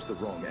 You chose the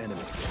wrong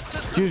enemy.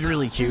 She was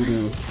really cute,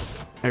 and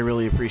I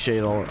really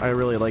appreciate all. I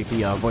really like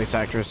the voice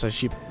actress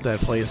that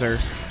plays her.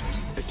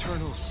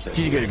 Eternal state.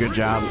 She did a good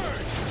job.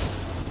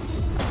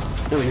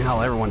 I mean,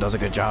 hell, everyone does a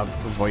good job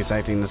of voice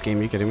acting in this game.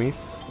 Are you kidding me?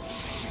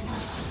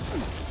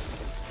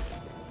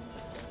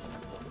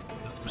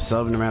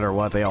 Sub, no matter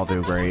what, they all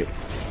do great.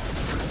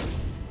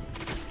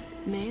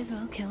 May as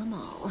well kill them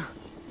all.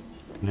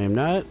 I'm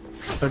not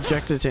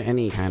objected to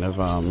any kind of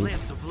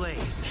Lance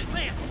ablaze.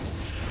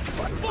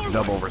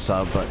 dub over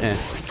sub, but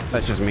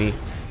that's just me.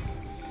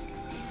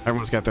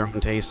 Everyone's got their own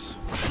tastes.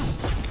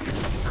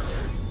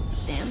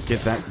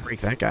 Break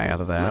that guy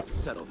out of that. Let's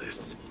settle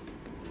this.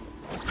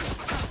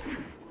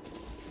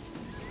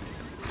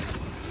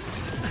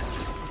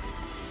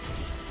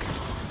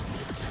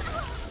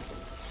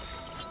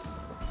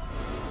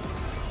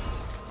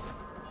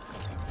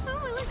 Who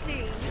will it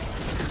be?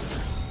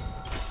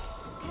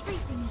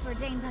 Everything is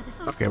ordained by the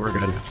soul. Okay, we're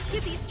good.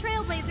 Give these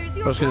trailblazers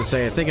your I was gonna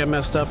say, I think I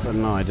messed up, but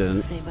no, I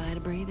didn't. Say bye to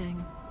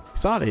breathing.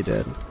 Thought I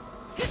did.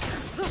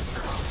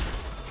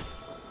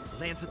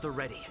 Lance at the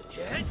ready.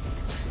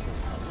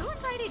 Who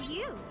invited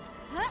you?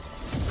 Huh?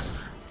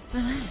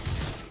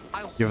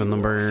 Giving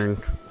them burn.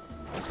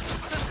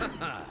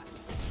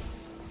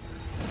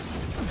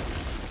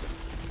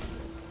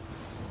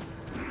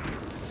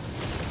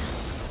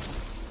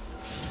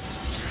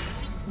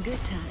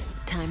 Good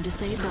times. Time to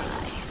say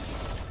bye.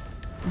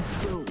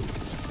 Go.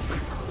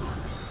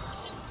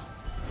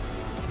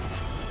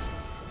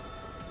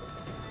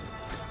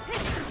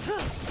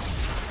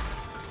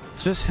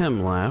 Just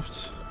him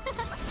left.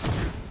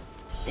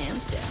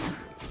 Stand still.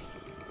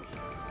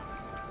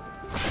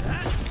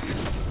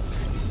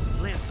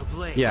 Lance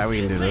ablaze. Yeah, we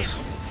can do this.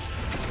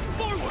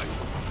 Forward.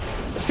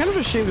 It's kind of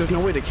a shame there's no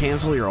way to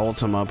cancel your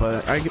Ultima,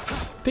 but I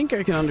think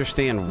I can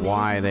understand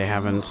why they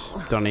haven't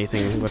done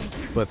anything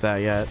with that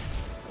yet.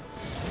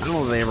 I don't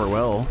know if they ever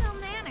will. No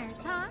manners,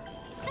 huh?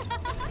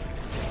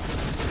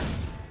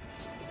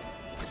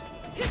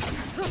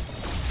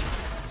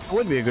 It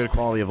would be a good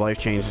quality of life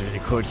change if you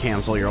could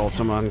cancel your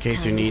Ultima in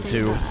case you need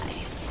to.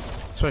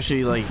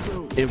 Especially like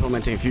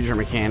implementing future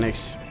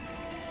mechanics.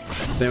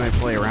 They might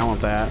play around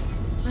with that.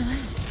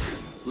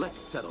 Let's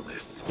settle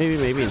this. Maybe.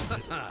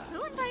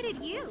 Who invited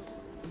you?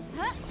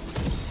 Huh?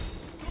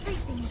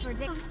 Everything's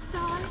ordained. Oh,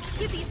 Star,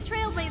 give these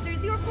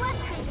trailblazers your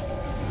blessing.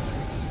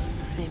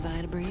 Say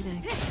bye to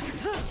breathing.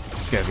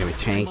 This guy's gonna be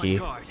tanky.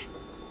 Guard.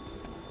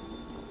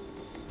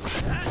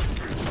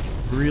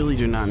 Really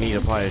do not need to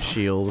apply a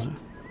shield.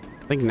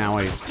 I think now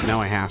I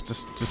have to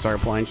start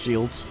applying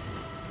shields.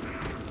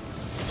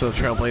 So the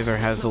Trailblazer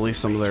has at least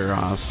some of their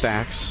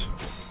stacks.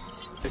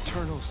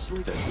 Eternal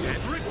sleep.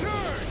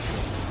 Return.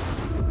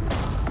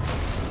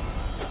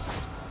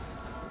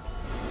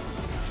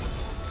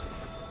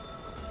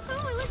 Who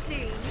will it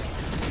be?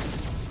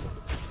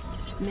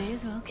 May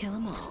as well kill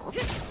them all.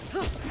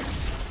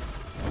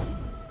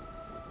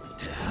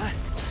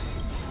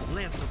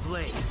 Lance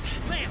ablaze.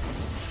 Lance.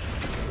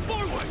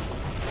 Forward.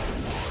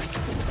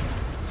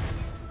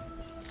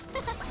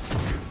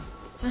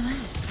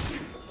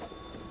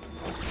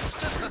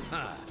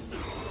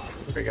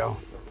 There we go.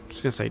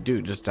 Just gonna say,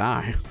 dude, just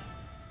die.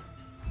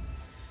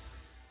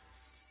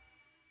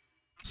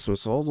 So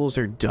all those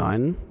are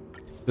done.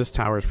 This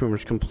tower is pretty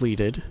much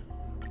completed.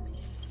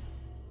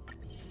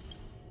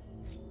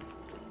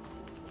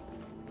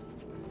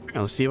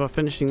 Now let's see about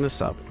finishing this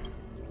up.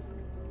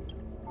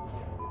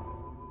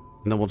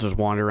 And then we'll just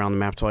wander around the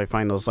map till I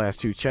find those last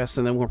 2 chests,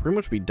 and then we'll pretty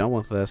much be done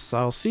with this.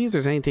 I'll see if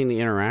there's anything to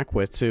interact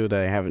with too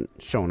that I haven't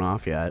shown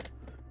off yet.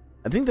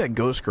 I think that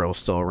ghost girl's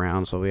still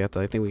around, so I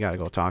think we gotta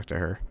go talk to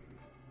her.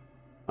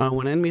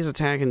 When enemies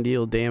attack and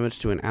deal damage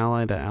to an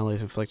ally, that ally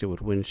is inflicted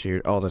with wind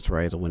shear. Oh, that's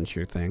right, the wind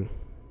shear thing.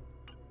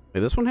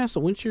 Wait, this one has the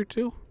wind shear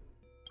too?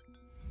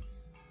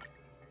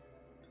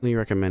 What are you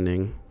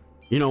recommending?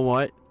 You know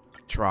what?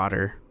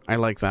 Trotter. I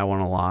like that one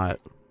a lot.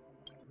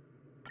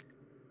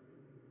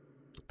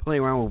 Play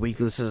around with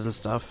weaknesses and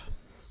stuff.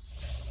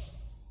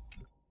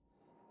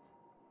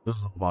 This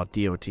is about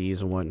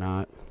DOTs and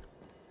whatnot.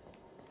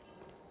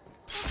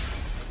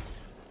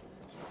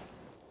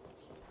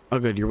 Oh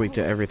good, you're weak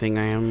to everything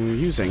I am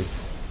using.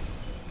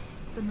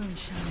 The moon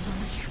shines on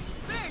the tree.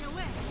 Burn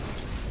away.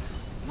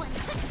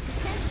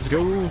 100%. Let's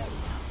go.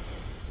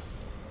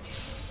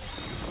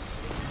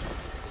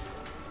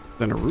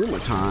 Then a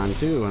Rumaton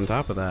too on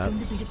top of that. Soon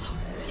to be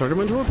departed. Turn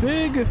him into a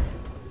pig!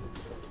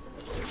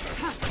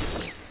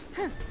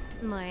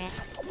 More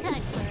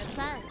time for a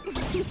bug.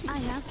 I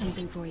have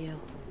something for you.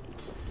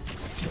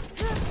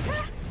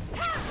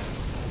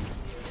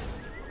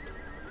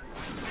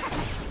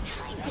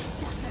 Time to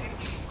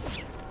suffer.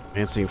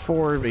 Advancing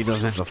forward, but he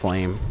doesn't have the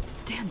flame.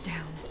 Stand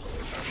down.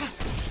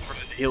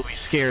 He'll be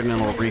scared and then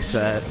he'll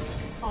reset.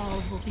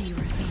 All will be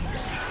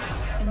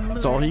revealed.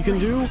 That's all he can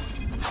do?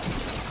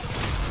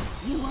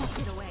 You won't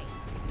get away.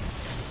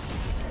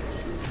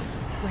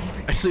 Ready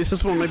for Actually,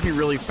 this one might be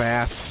really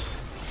fast.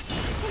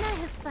 Can I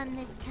have fun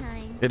this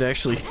time? It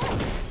actually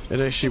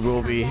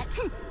will be.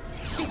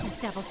 This is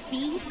double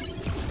speed.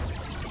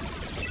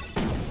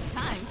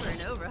 time for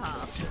an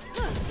overhaul.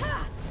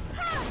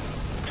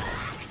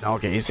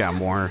 Okay, he's got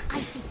more.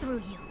 I see through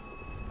you.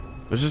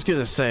 I was just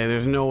gonna say,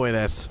 there's no way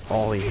that's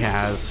all he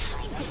has.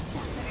 Time to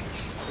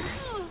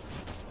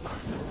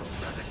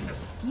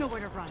suffer. Nowhere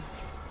to run.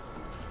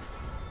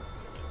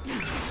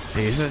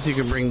 Hey, he says you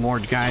can bring more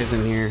guys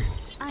in here.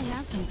 I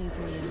have something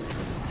for you.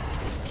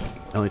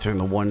 I only turned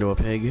the one to a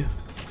pig.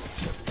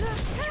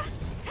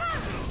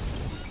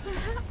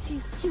 Perhaps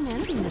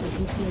humanity never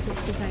conceals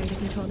its desire to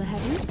control the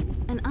heavens,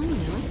 and I'm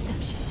no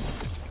exception.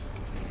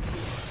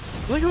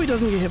 I like how he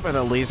doesn't get hit by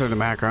the laser in the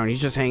background.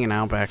 He's just hanging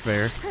out back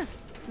there.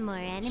 More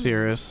enemies.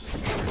 Serious.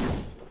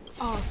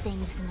 All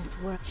things in this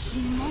world.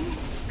 Human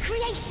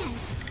creations.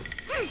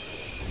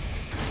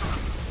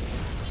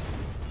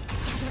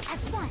 Together as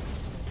one.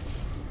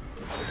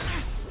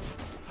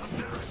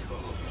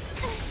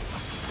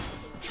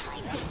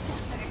 Time to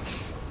suffer.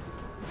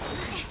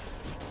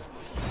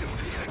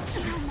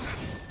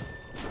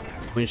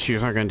 Wind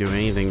shears aren't gonna do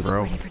anything,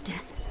 bro. Ready for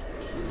death.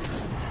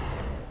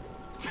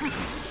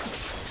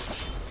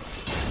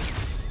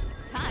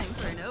 Time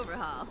for an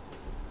overhaul.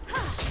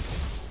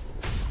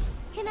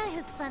 Can I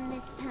have fun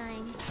this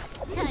time?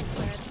 Time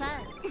for a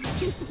bug.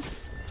 This is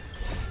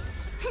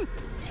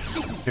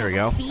Here we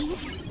go. speed.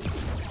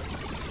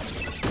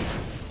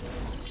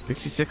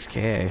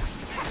 66k.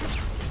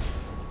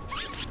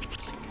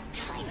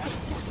 Time to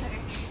suffer.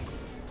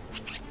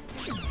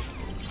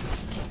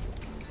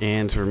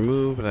 And to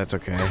remove, but that's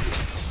okay.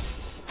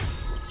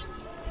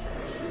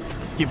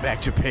 Get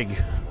back to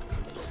pig.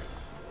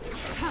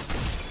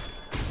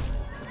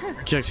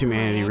 Reject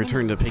humanity,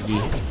 return to piggy.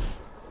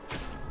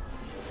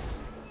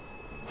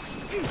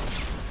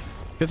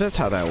 Cause that's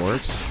how that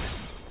works.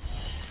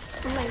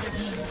 Later,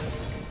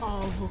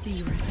 all will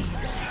be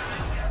revealed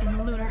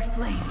in lunar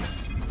flame.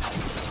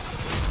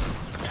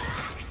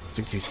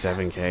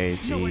 67k,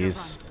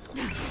 jeez.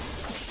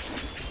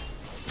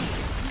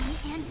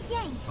 And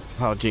yang.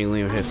 How Jing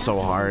Liu hits so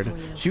hard.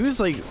 She was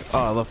like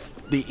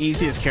the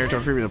easiest character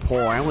for me to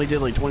pull. I only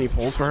did like 20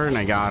 pulls for her and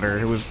I got her.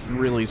 It was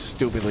really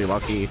stupidly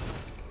lucky.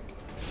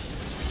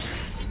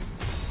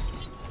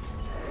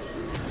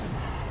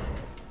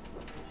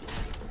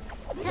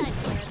 Time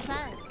for a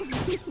bug.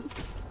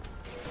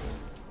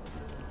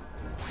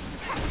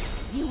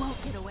 You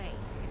won't get away.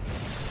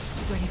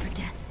 Ready for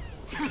death.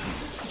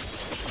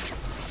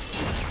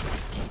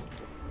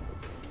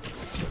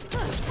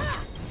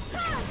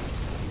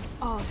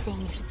 All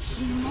things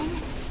human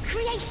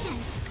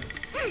creations.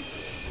 I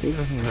think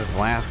this is his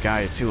last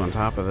guy too on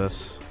top of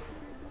this.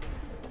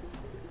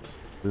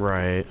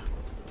 Right.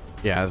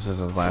 Yeah, this is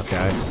his last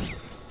guy.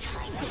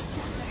 Time to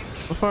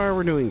suffer. So far,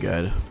 we're doing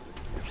good.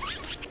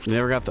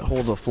 Never got to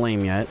hold the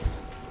flame yet.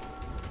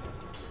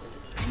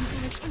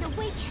 Converge and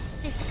awaken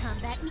this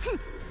combat.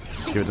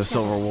 Give it the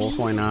Silver Wolf,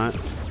 why not?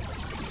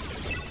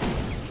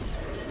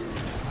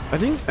 I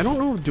don't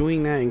know if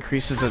doing that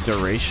increases the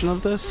duration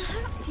of this.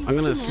 I'm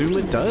gonna assume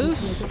it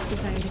does. Its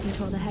desire to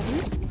control the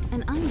heavens,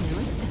 and I'm no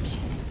exception.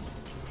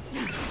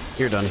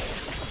 You're done.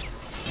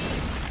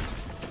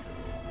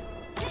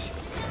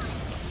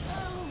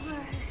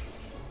 Over.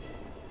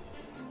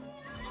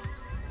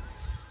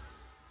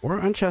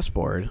 We're on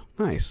chessboard.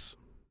 Nice.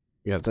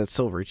 We got that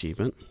silver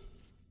achievement.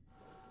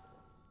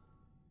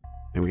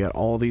 And we got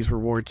all these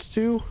rewards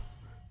too.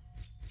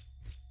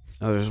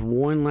 Now there's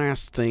one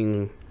last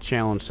thing,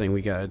 challenge thing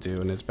we gotta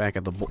do, and it's back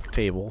at the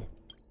table.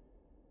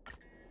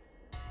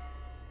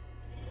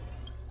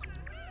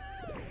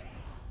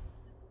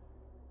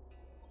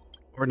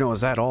 Or no,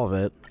 is that all of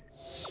it?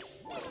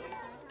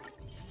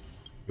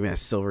 Give me a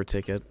silver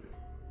ticket.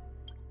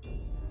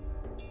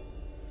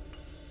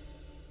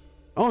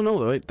 Oh no,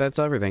 wait, that's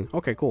everything.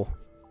 Okay, cool.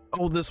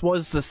 Oh, this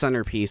was the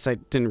centerpiece. I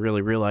didn't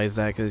really realize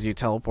that because you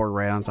teleport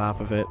right on top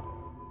of it.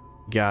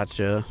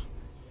 Gotcha.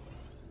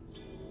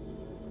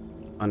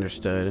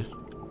 Understood.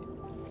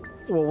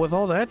 Well, with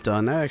all that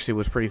done, that actually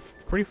was pretty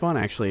fun,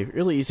 actually.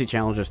 Really easy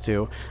challenges,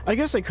 too. I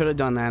guess I could have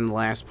done that in the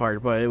last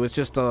part, but it was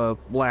just the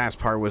last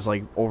part was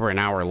like over an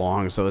hour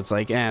long, so it's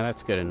like,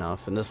 that's good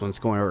enough. And this one's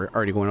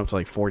already going up to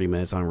like 40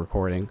 minutes on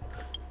recording.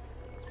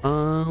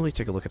 Let me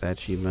take a look at that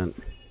achievement.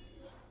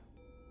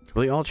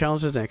 Complete all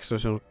challenges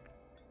in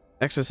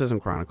Exorcism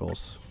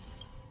Chronicles.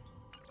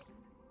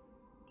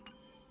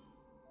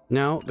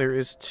 Now, there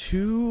is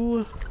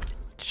 2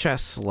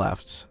 chests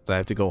left that I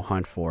have to go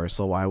hunt for,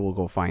 so I will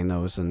go find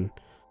those and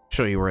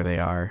show you where they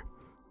are.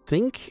 I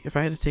think if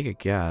I had to take a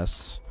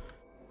guess,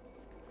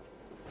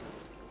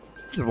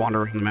 just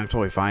wander around the map till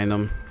we find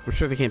them. I'm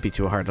sure they can't be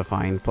too hard to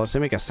find, plus they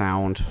make a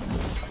sound.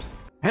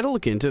 I had to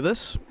look into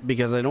this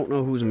because I don't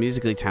know who's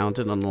musically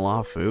talented on the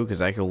LaFu, because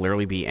that could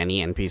literally be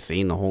any NPC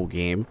in the whole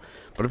game,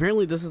 but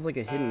apparently this is like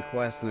a hidden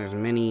quest and there's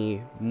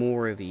many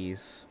more of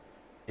these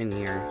in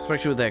here,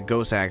 especially with that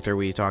ghost actor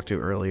we talked to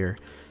earlier.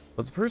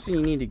 But the person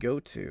you need to go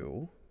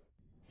to...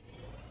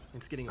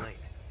 It's getting late.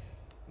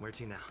 Where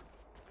to now?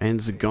 And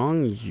it's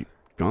Gong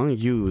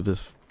Yu,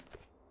 this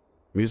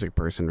music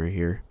person right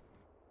here.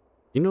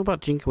 You know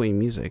about Jinkwei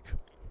music.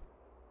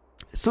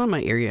 It's not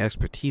my area of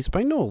expertise, but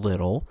I know a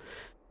little.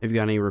 Have you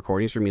got any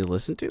recordings for me to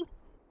listen to?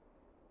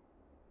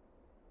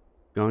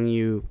 Gong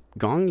Yu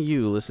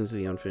listen to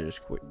the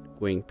unfinished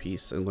Gwing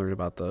piece and learn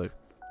about the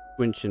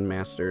Gwinshin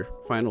Master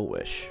Final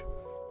Wish.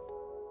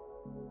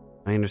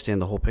 I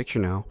understand the whole picture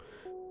now.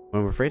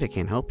 I'm afraid I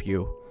can't help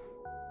you.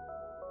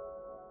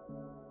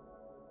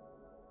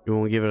 You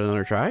won't give it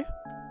another try?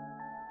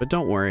 But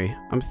don't worry,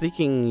 I'm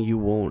thinking you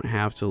won't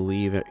have to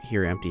leave it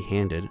here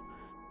empty-handed.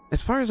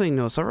 As far as I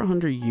know, several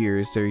hundred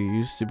years there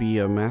used to be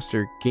a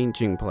master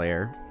Genjing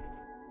player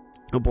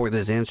aboard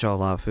the Zanshaw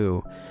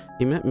LaFu.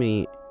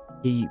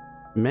 He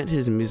met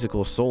his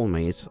musical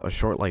soulmate, a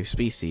short-life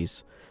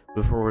species.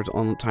 Before his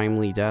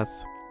untimely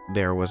death,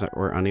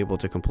 were unable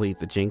to complete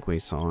the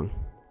Jinkwei song.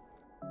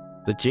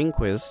 The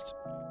Jinquist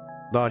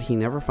thought he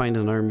never find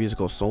another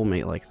musical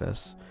soulmate like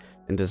this,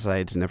 and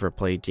decided to never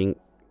play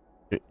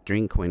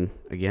Jinkwin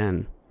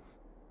again.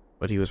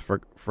 But he was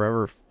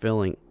forever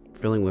filling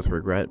with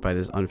regret by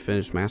this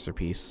unfinished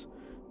masterpiece.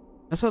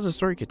 That's how the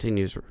story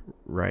continues,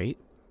 right?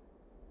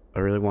 I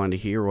really wanted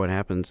to hear what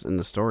happens in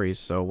the stories,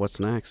 so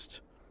what's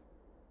next?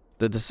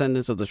 The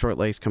descendants of the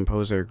short-lived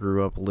composer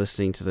grew up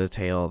listening to the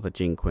tale of the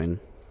Jinkwin,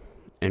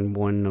 and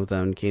one of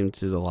them came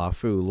to the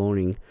LaFu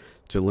longing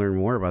to learn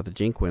more about the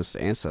Jinkwin's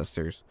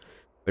ancestors.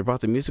 They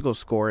brought the musical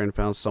score and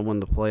found someone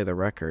to play the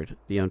record,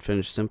 the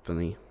unfinished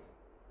symphony.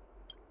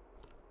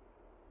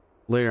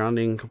 Later on,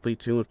 the incomplete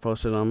tune was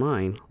posted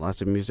online.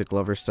 Lots of music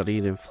lovers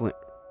studied and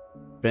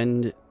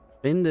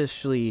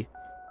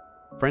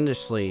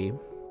friendishly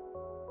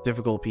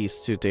difficult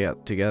piece to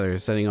together,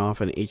 setting off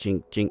an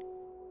ancient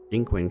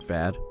Jinkwin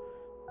fad.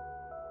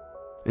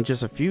 In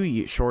just a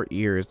few short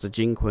years, the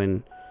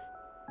Jinkwin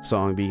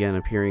song began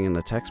appearing in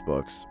the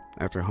textbooks.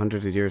 After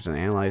hundreds of years of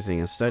analyzing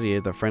and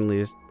studying, the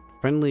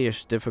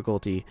friendliest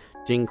difficulty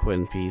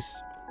Jinkwin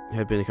piece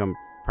had become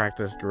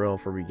practice drill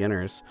for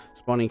beginners,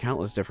 spawning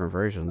countless different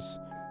versions.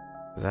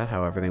 Is that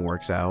how everything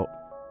works out?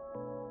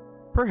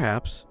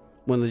 Perhaps,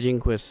 when the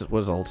Jinkwist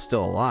was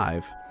still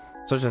alive,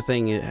 such a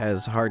thing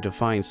as hard to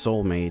find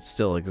soulmate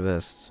still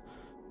exists.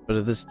 But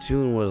if this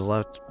tune was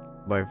left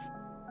by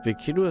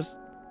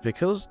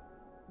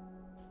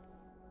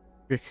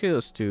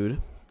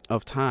vicissitude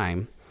of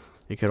time,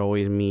 it could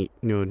always meet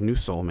new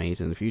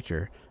soulmates in the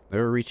future. They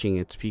were reaching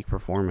its peak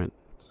performance.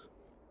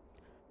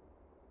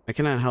 I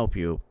cannot help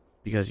you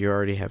because you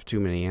already have too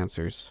many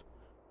answers.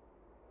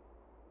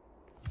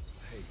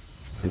 Hey,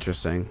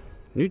 interesting.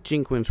 New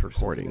Jinkwin's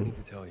recording. I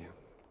need to tell you.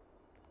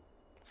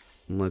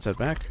 Let's head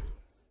back.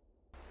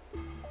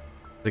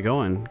 How's it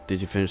going?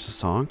 Did you finish the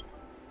song?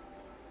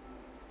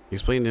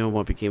 Explain to him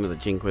what became of the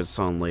Jinkwist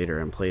song later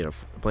and played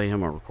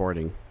him a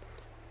recording.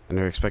 And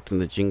they're expecting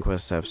the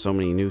Jinkwist to have so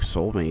many new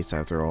soulmates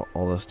after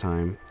all this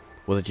time.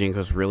 Will the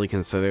Jinkwist really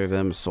consider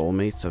them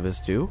soulmates of his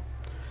too?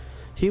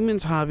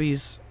 Humans'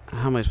 hobbies?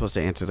 How am I supposed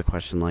to answer the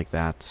question like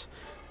that?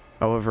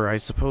 However, I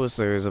suppose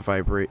there is a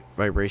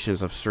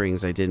vibrations of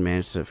strings. I did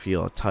manage to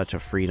feel a touch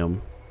of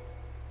freedom.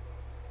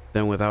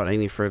 Then without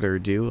any further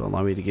ado,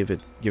 allow me to give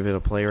it a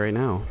play right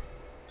now.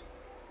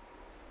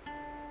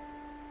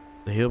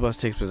 The Heal Bus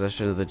takes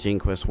possession of the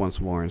Jinkwist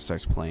once more and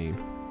starts playing.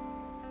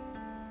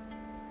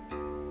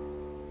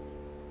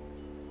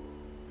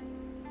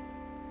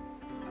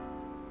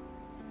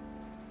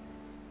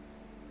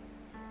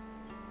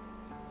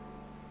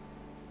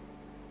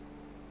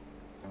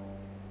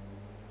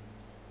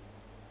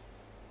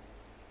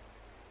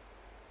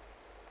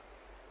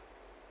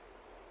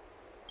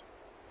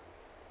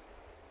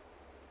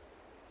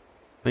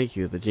 Thank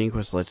you. The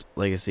Jinkwist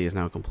legacy is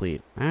now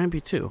complete. I'm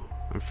happy too.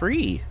 I'm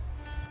free.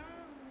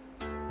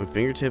 My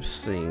fingertips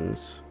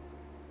sings.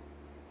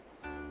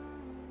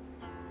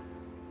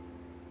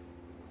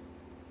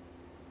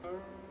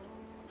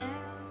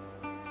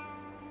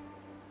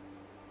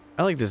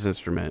 I like this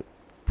instrument.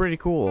 Pretty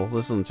cool.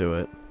 Listen to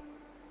it.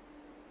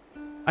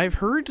 I've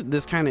heard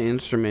this kind of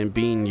instrument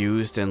being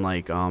used in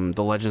like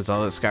the Legend of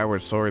Zelda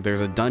Skyward Sword.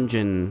 There's a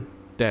dungeon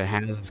that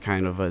has this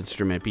kind of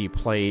instrument be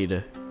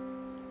played,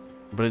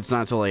 but it's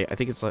not till like I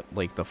think it's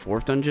like the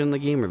 4th dungeon in the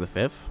game or the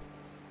 5th.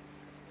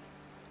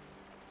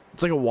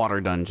 It's like a water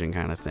dungeon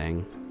kind of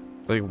thing,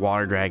 like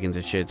water dragons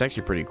and shit. It's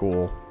actually pretty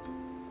cool.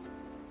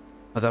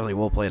 I definitely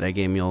will play that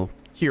game. You'll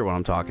hear what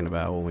I'm talking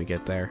about when we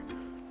get there.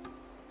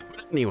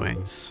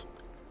 Anyways,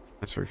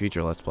 that's for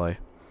future Let's Play.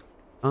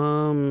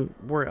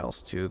 Where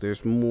else too?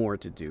 There's more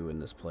to do in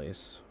this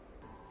place.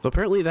 So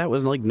apparently that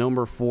was like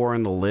number 4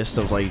 on the list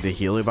of like the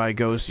Helibi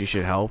ghosts you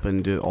should help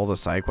and do all the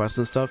side quests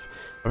and stuff.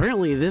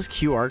 Apparently this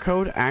QR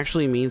code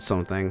actually means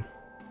something,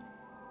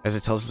 as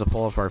it tells us to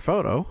pull up our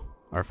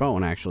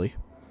phone actually.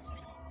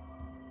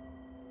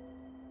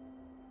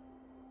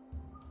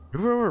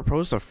 Whoever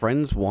posted a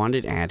friends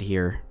wanted ad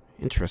here.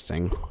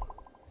 Interesting.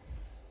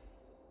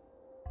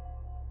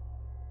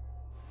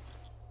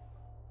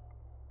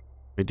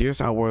 My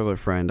dearest outworlder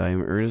friend, I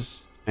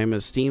am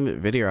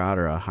esteemed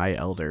Vidyadhara, a high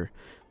elder.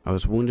 I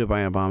was wounded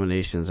by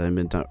abominations and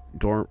have been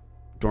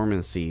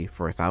dormancy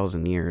for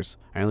 1,000 years.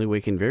 I only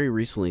awakened very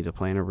recently to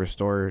plan to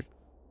restore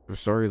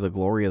the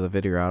glory of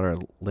the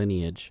Vidyadhara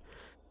lineage.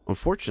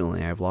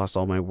 Unfortunately, I have lost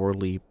all my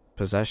worldly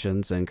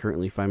possessions and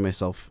currently find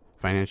myself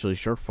financially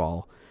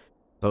shortfall.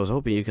 So I was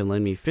hoping you can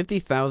lend me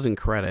 50,000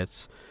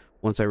 credits.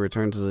 Once I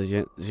return to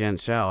the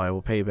Jianshao, I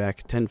will pay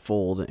back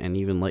tenfold and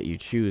even let you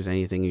choose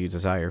anything you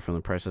desire from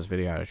the precious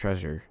Vidyadhara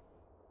treasure.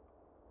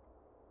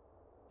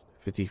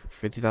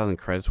 50,000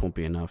 credits won't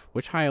be enough.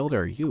 Which high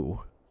elder are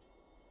you?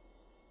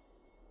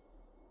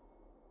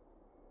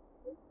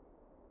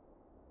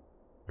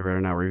 I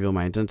better not reveal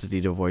my identity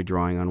to avoid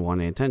drawing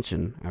unwanted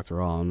attention.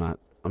 After all, I'm not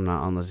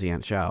on the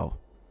Jianshao.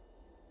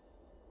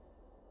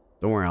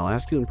 Don't worry, I'll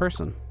ask you in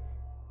person.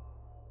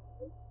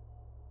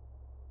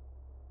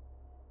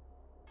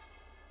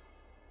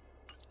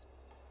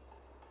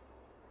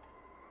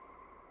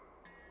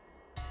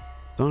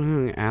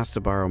 Dongheng asked to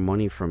borrow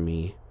money from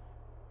me.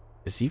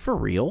 Is he for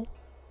real?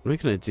 What am I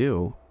gonna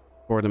do?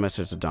 Forward the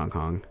message to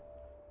Dongheng.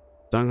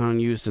 Dongheng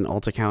used an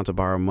alt account to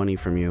borrow money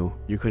from you.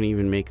 You couldn't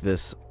even make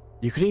this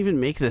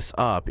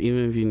up,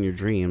 even in your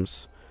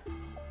dreams.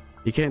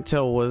 You can't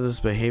tell what this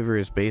behavior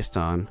is based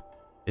on.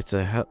 It's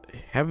a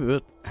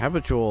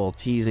habitual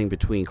teasing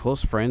between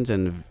close friends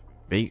and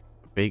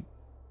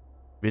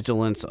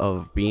vigilance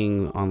of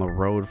being on the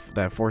road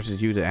that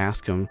forces you to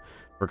ask him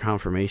for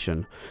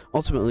confirmation.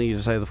 Ultimately, you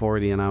decide to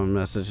forward the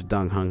anonymous message to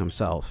Dongheng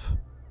himself.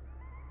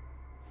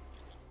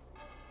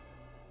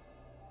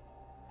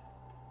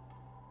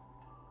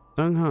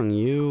 Dongheng,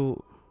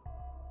 you...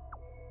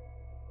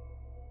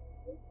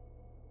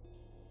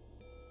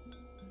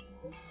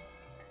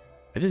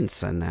 I didn't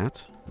send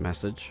that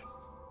message.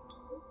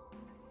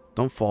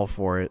 Don't fall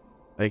for it.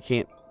 I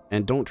can't...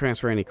 And don't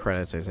transfer any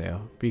credits, Isaiah.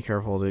 Be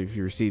careful if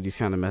you receive these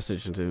kind of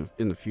messages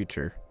in the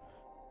future.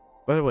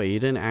 By the way, you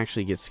didn't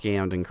actually get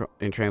scammed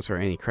and transfer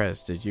any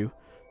credits, did you?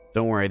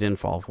 Don't worry, I didn't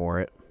fall for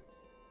it.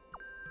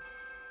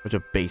 Such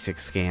a basic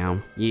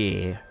scam.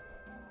 Yeah.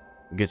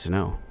 Good to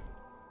know.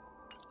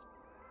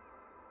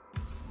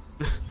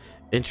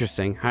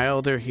 Interesting. High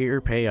elder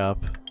here, pay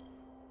up.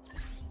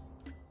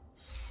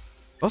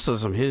 Also,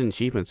 some hidden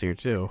achievements here,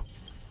 too.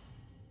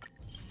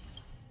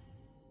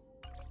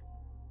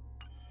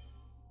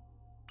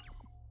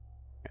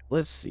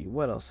 Let's see,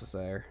 what else is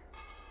there?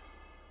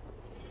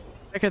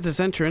 Back at this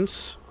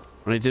entrance,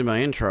 when I did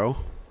my intro,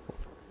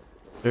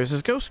 there's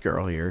this ghost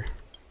girl here.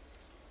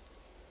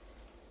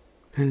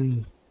 What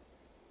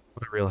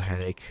a real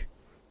headache.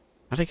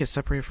 How'd I get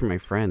separated from my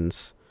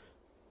friends?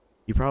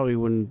 You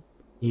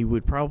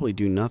would probably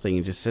do nothing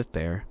and just sit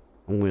there.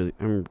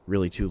 I'm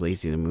really too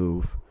lazy to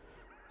move.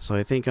 So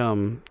I think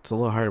it's a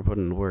little hard to put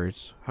into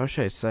words. How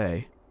should I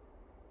say?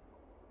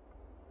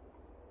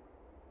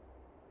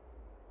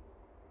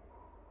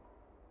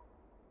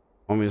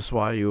 Want me to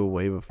swat you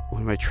away with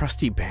my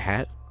trusty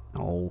bat?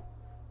 No.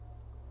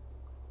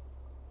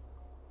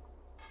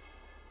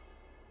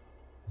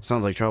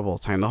 Sounds like trouble.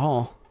 Time to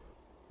haul.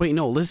 Wait,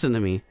 no, listen to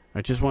me.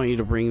 I just want you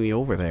to bring me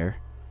over there.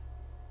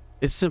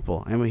 It's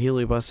simple. I'm a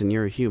Heliobus and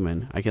you're a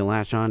human. I can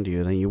latch onto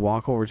you, then you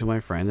walk over to my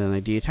friend and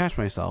I detach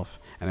myself,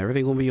 and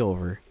everything will be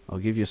over. I'll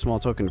give you a small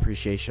token of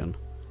appreciation.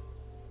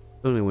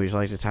 Would you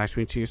like to attach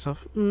me to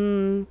yourself?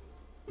 Come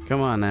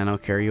on then, I'll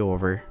carry you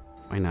over.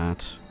 Why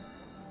not?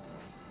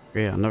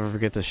 Great, I'll never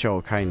forget to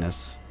show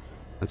kindness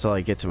until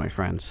I get to my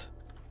friends.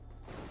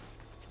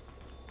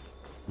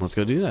 Let's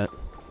go do that.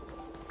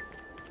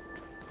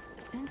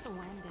 Since when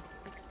did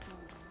fyxestroll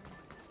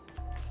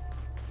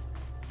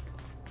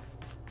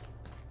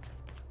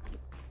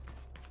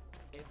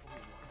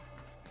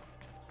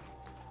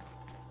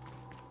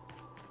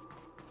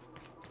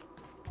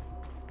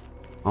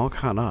All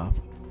caught up.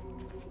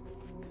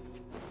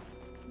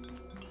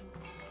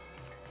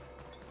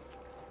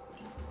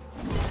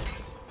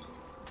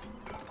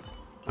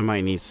 I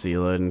might need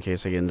Sela in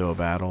case I get into a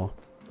battle.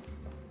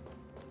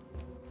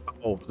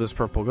 Oh, this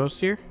purple ghost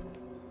here?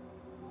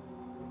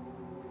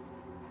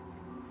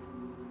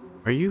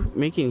 Are you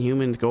making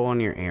humans go on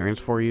your errands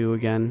for you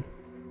again?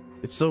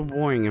 It's so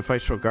boring in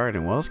fyxestroll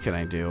Garden. What else can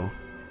I do?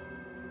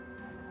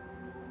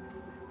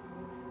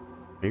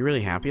 Are you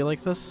really happy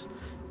like this?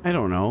 I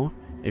don't know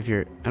if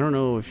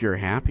you're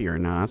happy or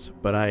not,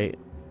 but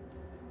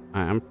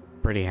I'm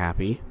pretty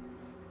happy.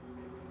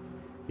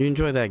 You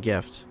enjoy that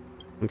gift.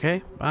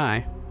 Okay?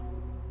 Bye.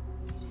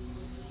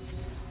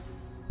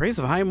 Praise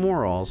of high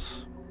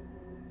morals.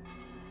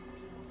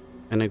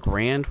 And a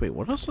grand... Wait,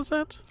 what else was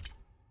that?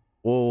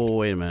 Whoa,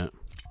 wait a minute.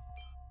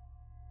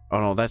 Oh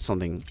no, that's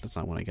something... That's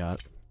not what I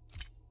got.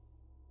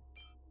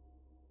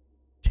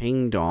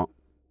 Tang Dong.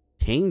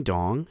 Tang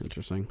Dong?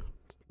 Interesting.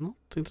 I don't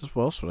think that's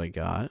what else what I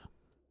got.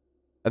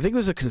 I think it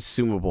was a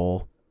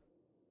consumable.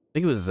 I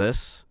think it was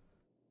this.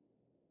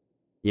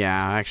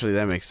 Yeah, actually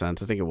that makes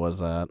sense. I think it was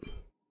that.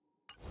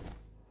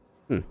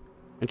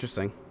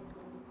 Interesting.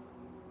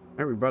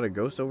 Alright, we brought a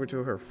ghost over to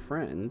her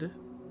friend.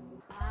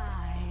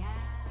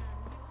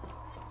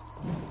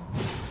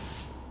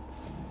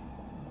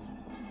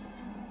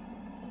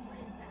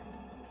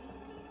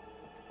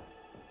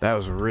 That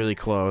was really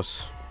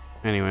close.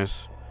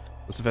 Anyways,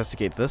 let's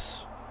investigate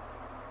this.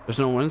 There's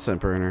no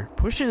incense burner.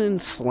 Push it in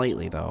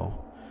slightly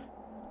though.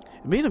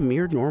 It made a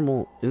mere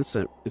normal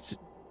incense.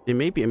 It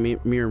may be a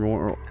mere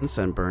normal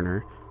incense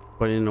burner,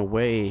 but in a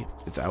way,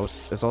 it's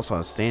also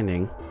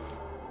outstanding.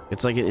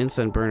 It's like an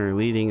incense burner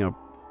leading a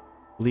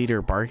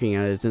leader barking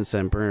at its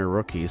incense burner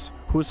rookies.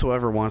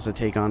 Whosoever wants to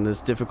take on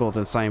this difficult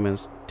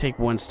assignment, take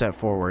one step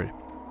forward,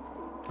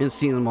 and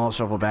see them all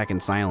shuffle back in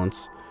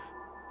silence.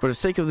 For the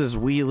sake of this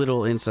wee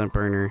little incense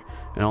burner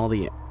and all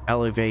the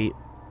elevate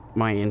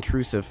my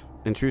intrusive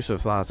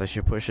thoughts, I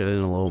should push it in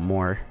a little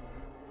more.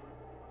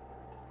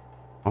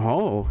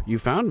 Oh, you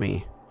found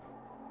me.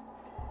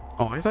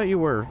 Oh, I thought you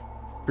were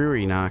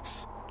Fury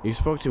Nox. You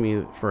spoke to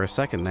me for a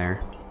second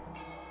there.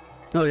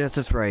 Oh yes,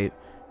 that's right.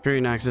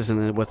 Fury Nox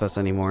isn't with us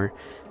anymore.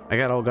 I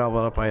got all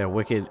gobbled up by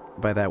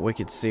that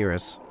wicked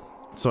Cirrus,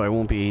 so I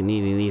won't be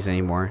needing these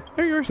anymore.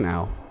 They're yours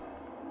now.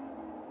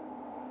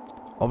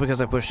 All because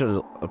I pushed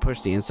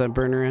the incense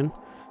burner in?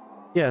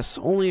 Yes,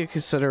 only a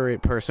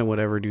considerate person would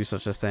ever do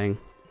such a thing.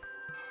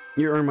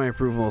 You earned my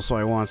approval, so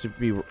I want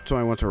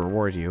to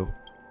reward you.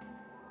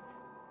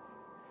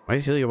 Why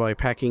tell you about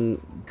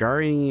packing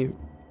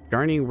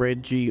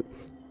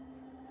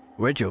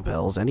Regio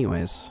bells,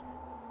 anyways?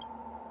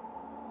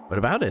 What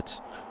about it?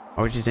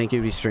 Or would you think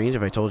it'd be strange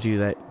if I told you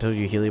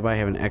Heliobye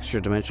have an extra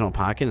dimensional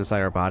pocket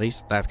inside our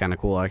bodies? That's kind of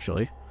cool,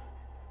 actually.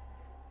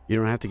 You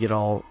don't have to get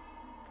all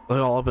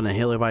up in the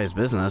Heliobye's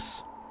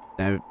business.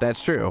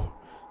 That's true.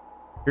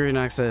 Fury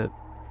Nox said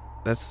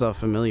that's the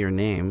familiar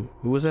name.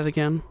 Who was that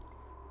again?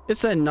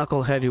 It's that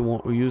knucklehead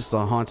who used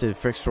the haunted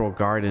fyxestroll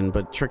Garden,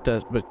 but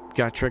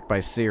got tricked by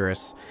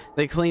Cirrus.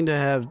 They claim to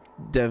have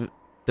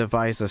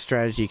devised a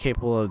strategy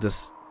capable of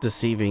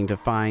deceiving,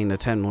 defying the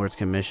Ten Lords'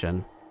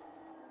 commission.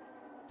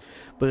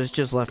 But it's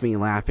just left me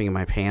laughing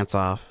my pants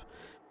off.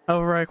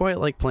 However, I quite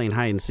like playing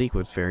hide and seek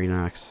with Fury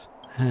Nox.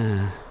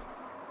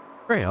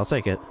 Great, I'll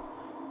take it.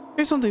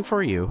 Here's something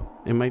for you.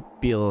 It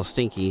might be a little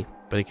stinky,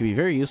 but it can be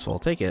very useful.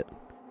 Take it.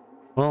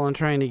 Well, I'm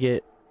trying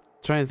to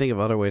think of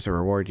other ways to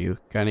reward you.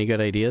 Got any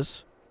good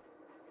ideas?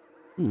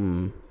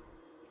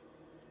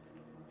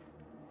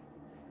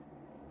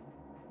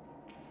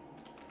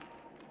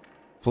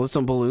 Float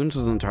some balloons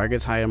with some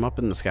targets, hide them up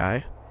in the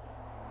sky.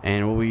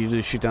 And what will you do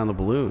to shoot down the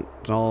balloon?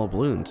 It's all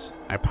balloons.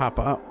 I pop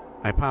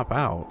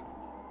out.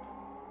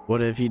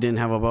 What if you didn't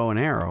have a bow and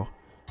arrow?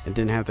 And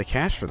didn't have the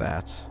cash for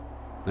that?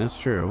 That's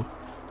true.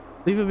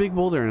 Leave a big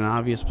boulder in an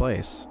obvious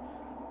place.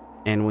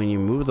 And when you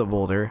move the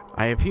boulder,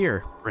 I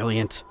appear.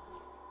 Brilliant.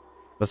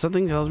 But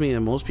something tells me that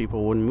most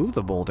people wouldn't move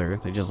the boulder.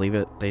 They just leave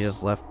it. They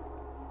just left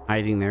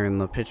hiding there in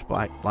the pitch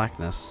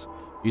blackness.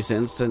 Use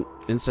instant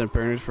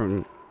burners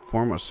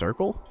form a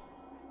circle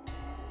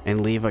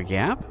and leave a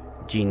gap.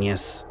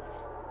 Genius.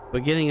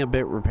 But getting a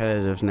bit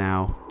repetitive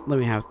now. Let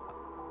me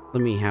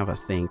have a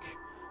think.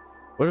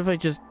 What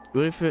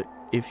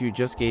if you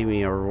just gave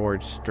me a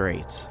reward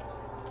straight?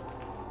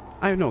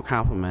 I have no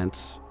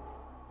compliments,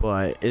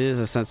 but it is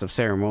a sense of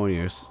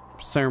ceremony,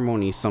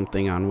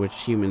 something on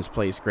which humans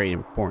place great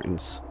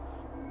importance.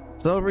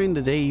 Celebrating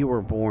the day you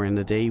were born,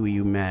 the day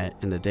you met,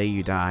 and the day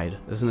you died.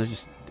 Isn't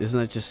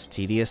it just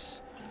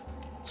tedious?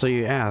 So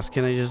you ask,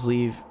 can I just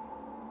leave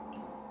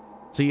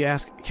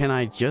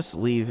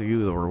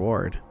you the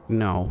reward?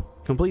 No.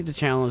 Complete the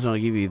challenge and I'll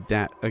give you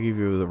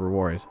the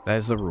reward. That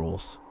is the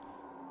rules.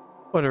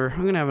 Whatever,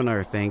 I'm gonna have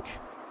another think.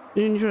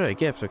 You enjoy that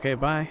gift, okay?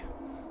 Bye.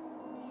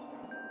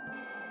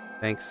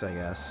 Thanks, I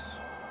guess.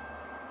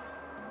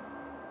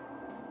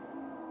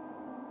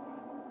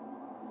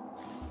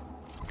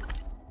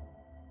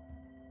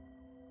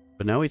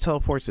 But now we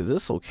teleport to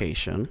this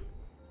location.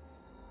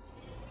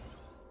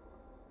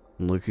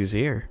 And look who's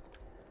here.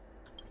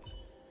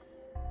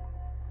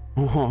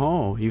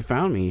 Oh, you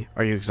found me.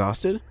 Are you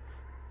exhausted?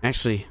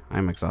 Actually,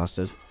 I'm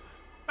exhausted.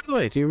 By the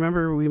way, do you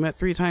remember we met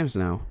 3 times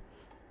now?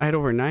 I had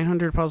over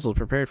 900 puzzles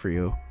prepared for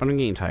you, but I'm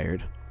getting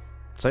tired.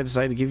 So I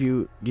decided to give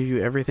you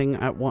everything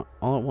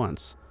all at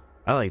once.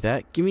 I like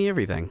that. Give me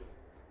everything.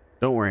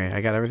 Don't worry, I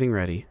got everything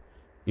ready.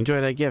 Enjoy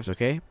that gift,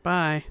 okay?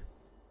 Bye.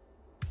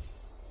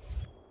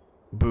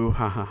 Boo,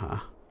 ha ha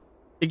ha.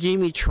 It gave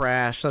me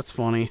trash. That's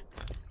funny.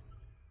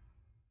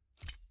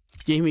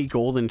 Gave me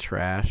golden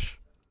trash.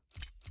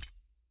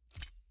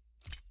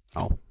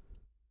 Oh.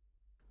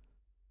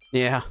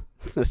 Yeah,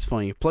 that's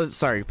funny.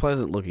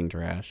 Pleasant looking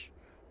trash.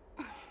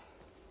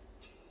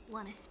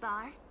 Wanna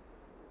spar?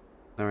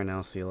 Not right now,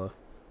 Sela.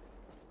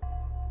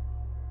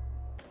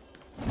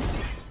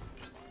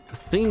 I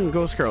think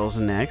Ghost Girl's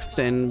next,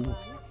 and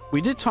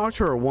we did talk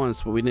to her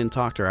once, but we didn't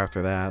talk to her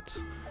after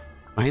that.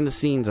 Behind the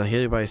scenes, I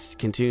hid by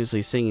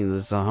continuously singing the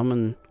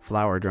Zahuman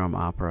Flower Drum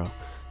Opera.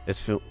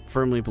 It's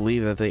firmly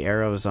believed that the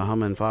era of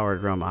Zahuman Flower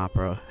Drum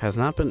Opera has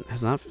not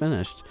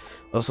finished.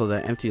 Also,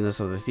 the emptiness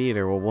of the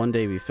theater will one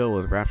day be filled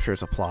with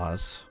rapturous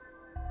applause.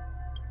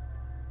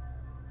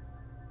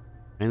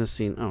 Behind the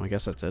scene. Oh, I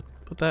guess that's it.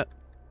 But that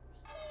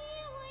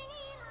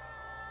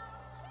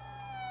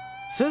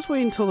says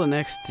wait until the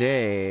next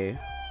day.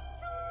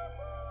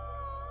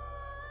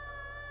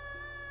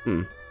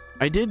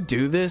 I did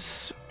do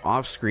this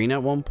off screen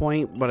at one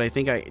point, but I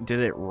think I did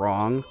it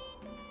wrong.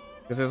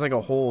 Because there's like a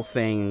whole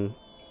thing.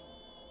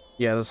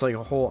 Yeah, there's like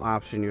a whole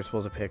option you're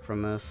supposed to pick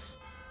from this.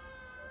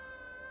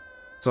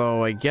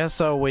 So I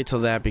guess I'll wait till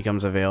that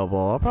becomes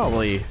available. I'll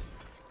probably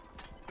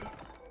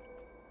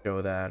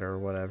show that or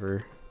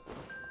whatever.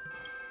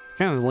 It's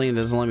kind of lame,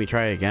 doesn't let me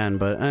try again,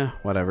 but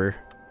whatever.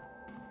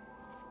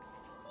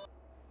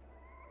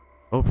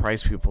 Oh,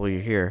 prize pupil, you're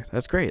here.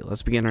 That's great.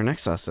 Let's begin our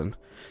next lesson.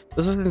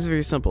 This lesson is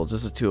very simple.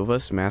 Just the two of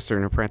us, master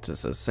and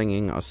apprentices,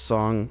 singing a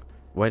song,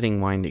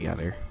 wedding wine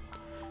together.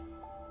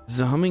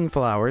 The Humming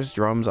Flowers,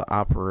 drums,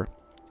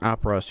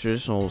 opera's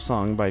traditional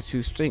song by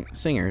two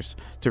singers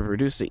to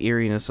produce the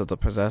eeriness of the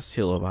possessed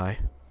lullaby.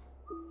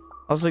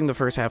 I'll sing the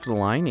first half of the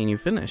line and you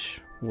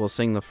finish. We'll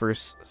sing the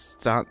first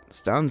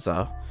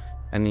stanza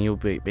and then you'll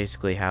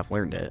basically have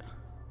learned it.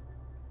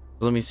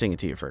 Let me sing it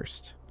to you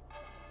first.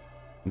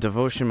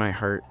 Devotion my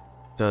heart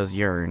does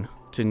yearn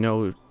to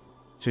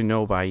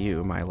know by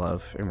you, my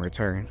love, in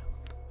return.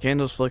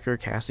 Candles flicker,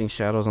 casting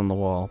shadows on the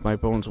wall. My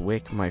bones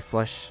wake, my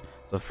flesh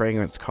the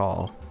fragrance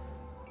call.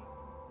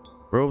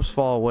 Robes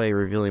fall away,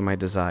 revealing my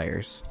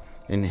desires.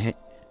 In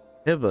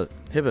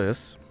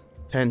Hibis,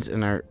 tent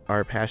in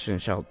our passion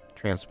shall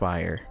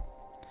transpire.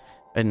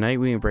 At night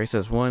we embrace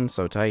as one,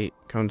 so tight.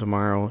 Come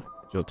tomorrow,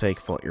 you'll take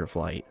your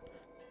flight.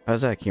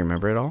 How's that? Can you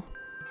remember it all?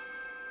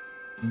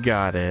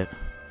 Got it.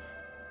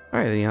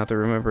 Alright, then you have to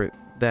remember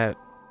that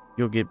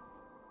you'll get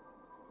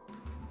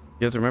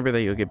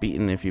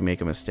beaten if you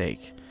make a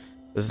mistake.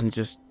 This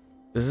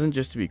isn't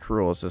just to be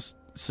cruel, it's just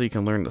so you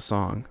can learn the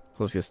song.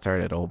 Let's get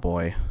started, oh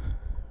boy.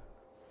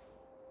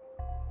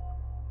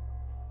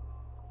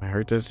 My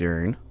heart does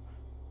yearn.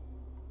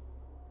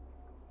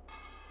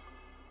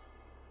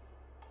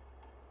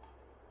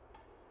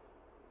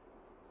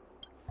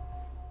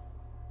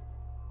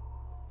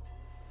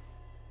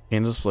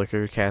 Candles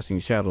flicker, casting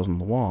shadows on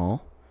the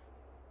wall.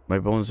 My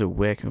bones are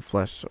wick and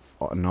flesh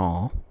and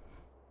all.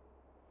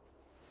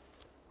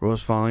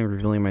 Rose falling,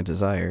 revealing my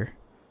desire.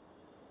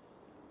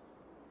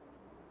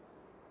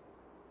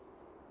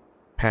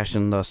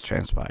 Passion thus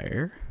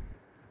transpire.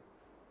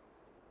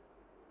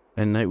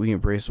 At night we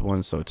embrace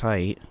one so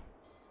tight.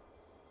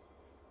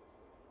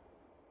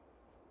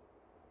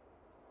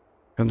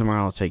 Come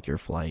tomorrow, I'll take your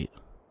flight.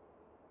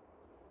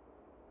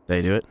 Did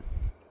I do it?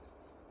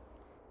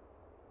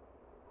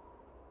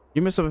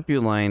 You messed up a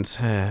few lines.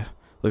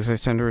 Looks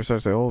like time to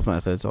restart the old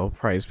methods. Oh,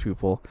 prize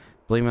pupil.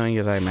 Blame it on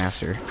your die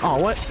master.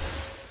 Oh, what?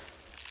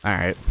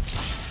 Alright.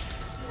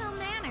 No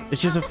manners.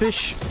 It's just a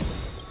fish.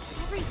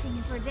 Everything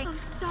is ridiculous.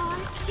 Oh, Star,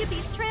 give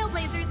these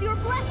trailblazers your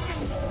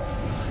blessing.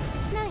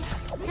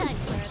 Nice. Time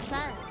for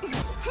fun.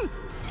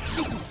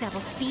 This is double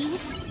speed.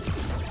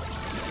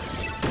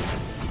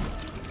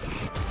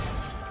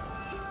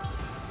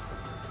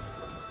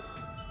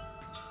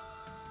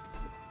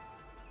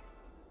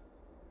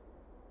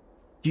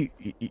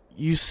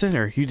 You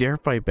sinner, you dare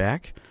fight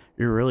back?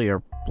 You're really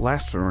a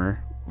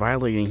blasphemer,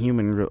 violating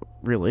human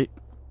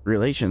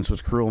relations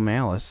with cruel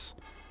malice.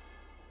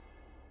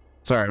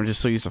 Sorry, I'm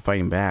just so used to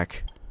fighting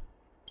back.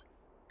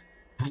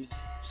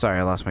 Sorry,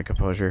 I lost my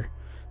composure.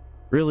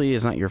 Really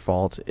is not your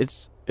fault.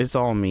 It's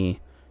all me,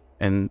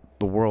 and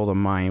the world of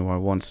mine I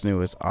once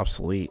knew is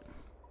obsolete.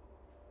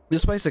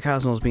 Despite the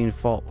cosmos being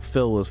filled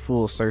with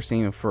fools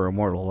thirsting for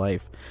immortal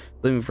life,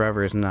 living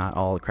forever is not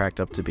all it cracked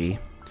up to be.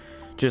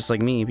 Just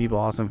like me, people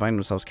often find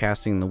themselves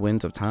casting the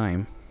winds of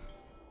time.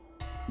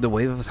 The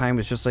wave of time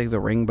is just like the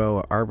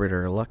rainbow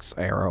arbiter Lux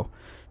arrow.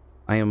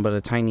 I am but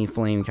a tiny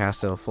flame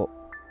casted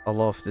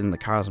aloft in the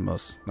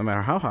cosmos. No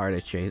matter how hard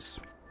I chase,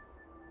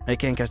 I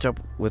can't catch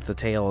up with the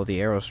tail of the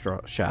arrow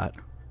shot.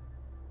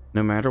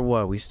 No matter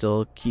what, we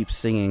still keep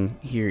singing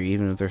here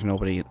even if there's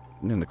nobody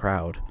in the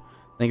crowd.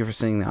 Thank you for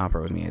singing the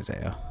opera with me,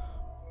 Isaiah.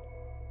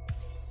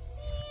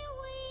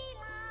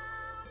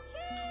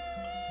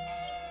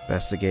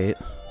 Investigate.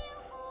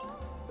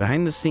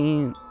 Behind the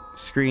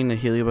screen, the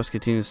Heliobus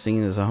continues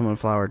singing as a humming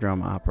flower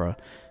drum opera.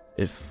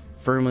 It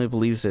firmly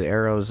believes that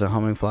Arrow's The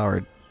Humming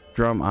Flower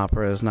drum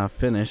opera is not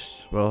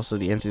finished, but also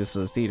the emptiness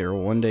of the theater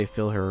will one day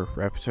fill her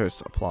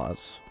rapturous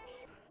applause.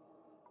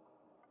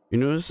 You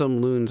notice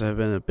some loons have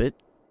been a bit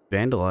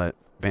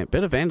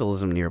of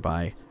vandalism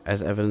nearby,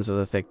 as evidence of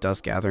the thick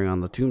dust gathering on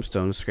the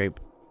tombstone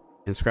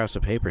and scraps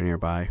of paper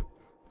nearby.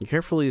 You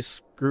carefully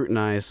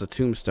scrutinize the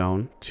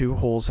tombstone. 2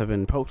 holes have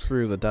been poked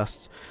through the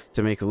dust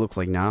to make it look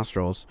like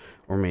nostrils,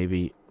 or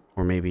maybe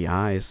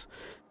eyes.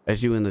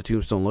 As you and the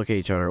tombstone look at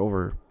each other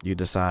over, you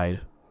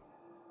decide.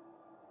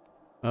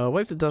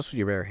 Wipe the dust with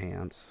your bare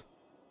hands.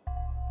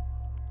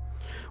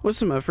 With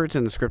some efforts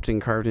and the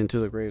scripting carved into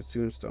the grave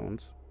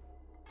tombstones.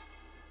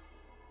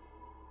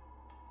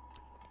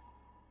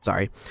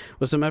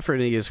 With some effort in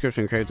the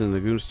description carved into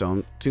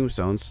the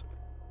tombstones,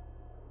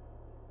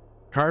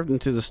 carved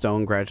into the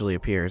stone gradually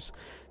appears.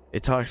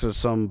 It talks of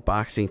some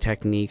boxing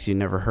techniques you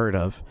never heard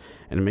of,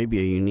 and maybe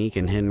a unique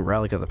and hidden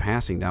relic of the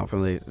passing down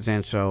from the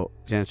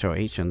Zancho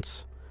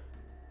ancients.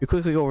 You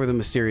quickly go over the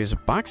mysterious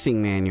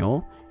boxing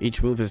manual.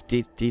 Each move is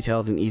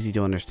detailed and easy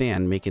to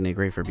understand, making it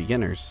great for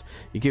beginners.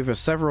 You give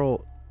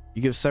several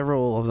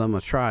of them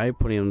a try,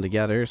 putting them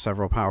together,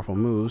 several powerful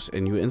moves,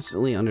 and you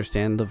instantly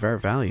understand their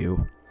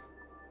value.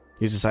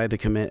 You decide to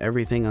commit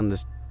everything on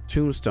this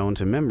tombstone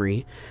to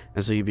memory,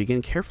 and so you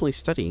begin carefully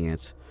studying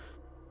it.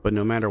 But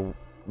no matter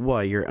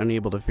what, you're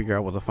unable to figure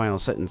out what the final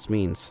sentence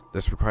means.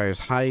 This requires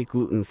high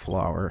gluten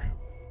flour.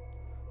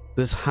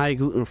 This high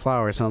gluten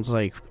flour sounds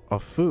like a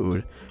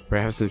food,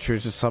 perhaps a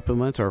nutritious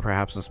supplement, or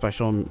perhaps a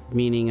special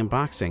meaning in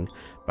boxing.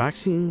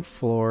 Boxing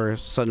floor,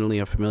 suddenly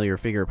a familiar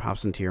figure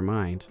pops into your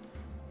mind.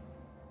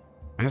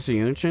 Master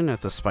Yunshin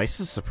at the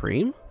Spices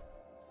Supreme?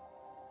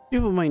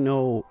 People might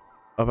know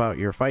about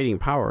your fighting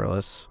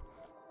powerless,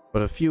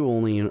 but a few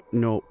only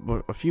know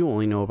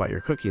about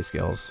your cooking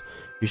skills.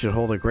 You should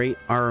hold a great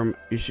arm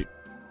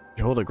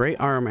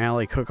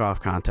alley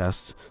cook-off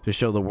contest to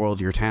show the world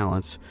your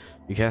talents.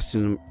 You cast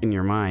in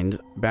your mind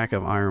back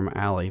of Arm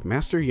Alley,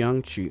 Master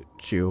Young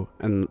Chu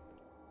and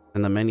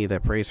the many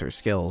that praise her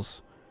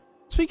skills.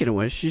 Speaking of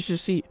which, she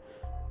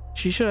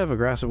should have a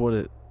grasp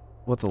of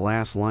what the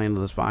last line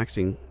of this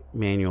boxing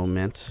manual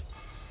meant.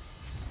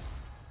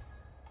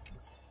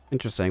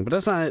 Interesting, but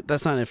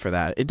that's not it for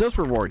that. It does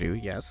reward you,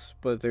 yes,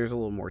 but there's a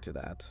little more to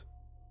that.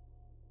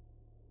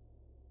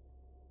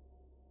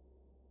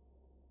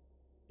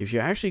 If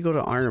you actually go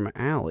to Arm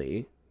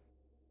Alley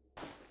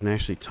and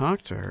actually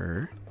talk to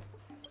her.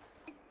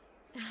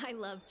 I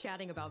love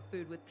chatting about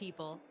food with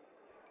people.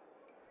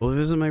 Well,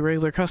 visit my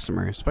regular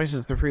customer.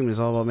 Spices Supreme is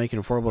all about making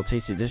affordable,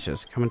 tasty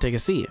dishes. Come and take a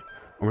seat.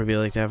 Or maybe you'd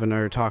like to have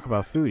another talk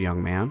about food,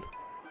 young man.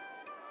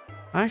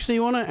 I actually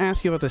want to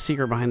ask you about the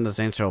secret behind the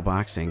Zancho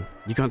boxing.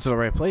 You come to the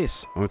right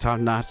place. I'm a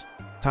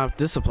top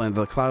discipline of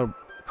the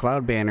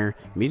Cloud Banner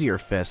Meteor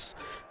Fists.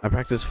 I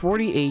practiced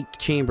 48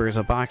 chambers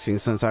of boxing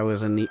since I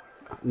was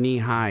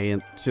knee-high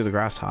to the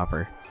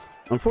grasshopper.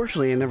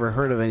 Unfortunately, I never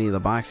heard of any of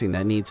the boxing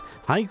that needs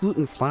high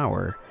gluten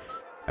flour.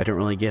 I don't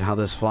really get how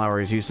this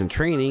flour is used in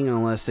training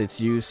unless it's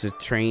used to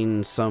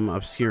train some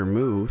obscure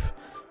move.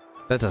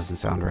 That doesn't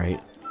sound right.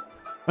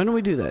 Why don't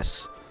we do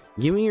this?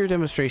 Give me your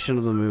demonstration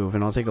of the move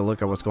and I'll take a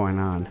look at what's going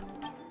on.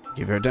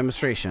 Give her a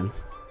demonstration.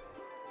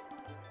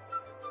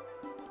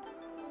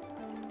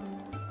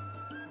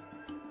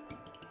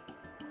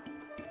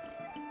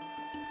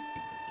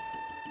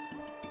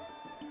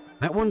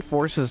 That one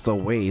forces the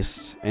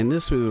waist, and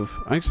this move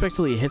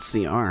unexpectedly hits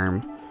the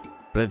arm.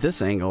 But at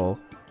this angle,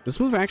 this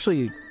move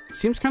actually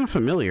seems kind of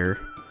familiar.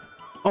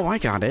 Oh, I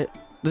got it.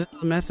 This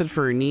is a method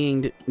for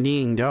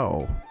kneading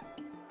dough,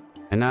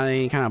 and not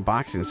any kind of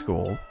boxing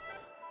school.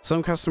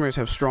 Some customers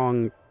have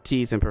strong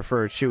teeth and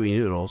prefer chewy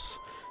noodles.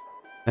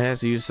 They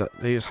use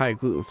high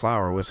gluten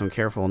flour with some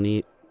careful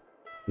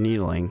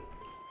kneading.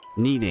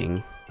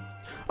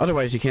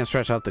 Otherwise, you can't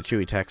stretch out the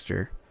chewy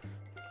texture.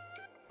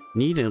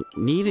 Kneading.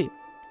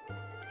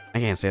 I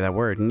can't say that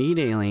word.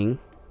 Kneading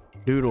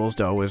noodles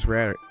dough is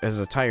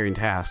a tiring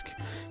task.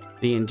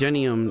 The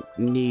ingenium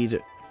knead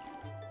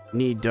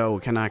dough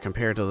cannot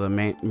compare to the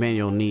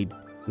manual knead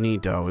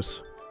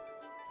doughs.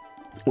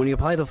 When you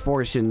apply the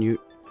force and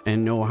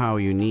know how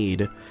you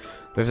knead,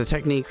 there's a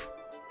technique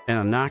and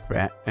a knack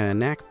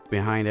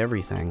behind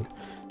everything.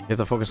 You have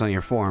to focus on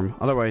your form,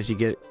 otherwise you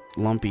get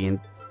lumpy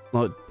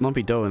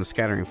dough and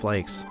scattering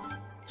flakes.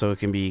 So it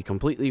can be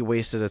completely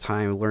wasted of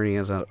time learning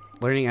as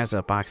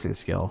a boxing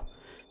skill.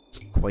 It's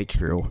quite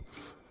true.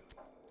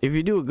 If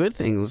you do good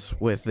things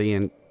with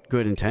the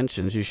good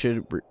intentions, you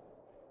should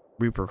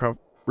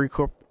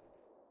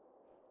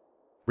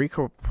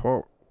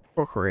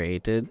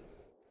recuperated.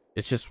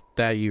 It's just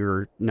that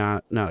you're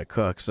not a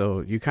cook, so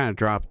you kind of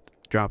drop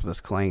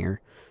this clanger.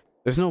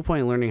 There's no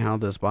point in learning how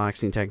this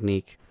boxing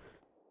technique,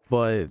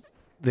 but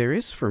there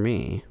is for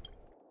me.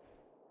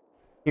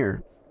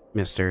 Here,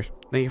 mister.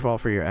 Thank you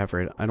for your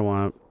effort. I don't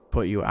want to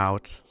put you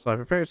out, so I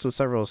prepared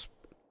several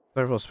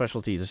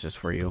specialty dishes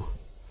for you.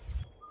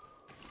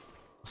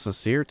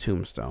 Sincere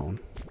tombstone.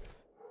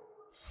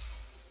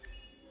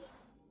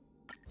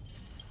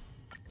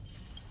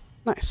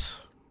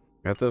 Nice.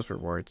 Got those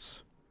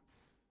rewards.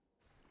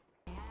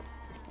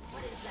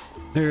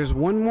 There's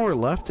one more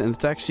left, and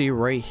it's actually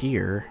right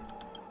here.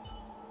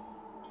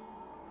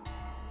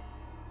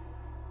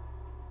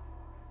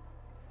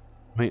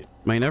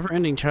 My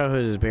never-ending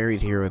childhood is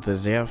buried here with the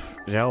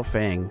Zhao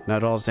Fang.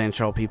 Not all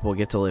Zanshao people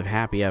get to live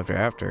happy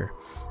after.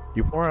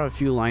 You pour out a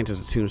few lines of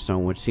the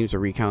tombstone, which seems to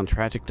recount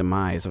tragic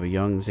demise of a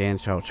young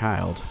Zanshao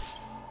child.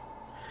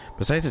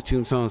 Besides the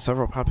tombstone,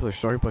 several popular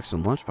storybooks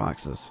and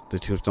lunchboxes. The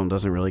tombstone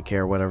doesn't really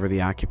care whatever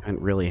the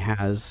occupant really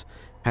has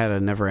had a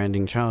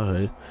never-ending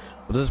childhood,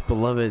 but this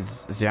beloved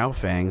Xiao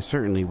Fang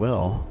certainly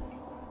will.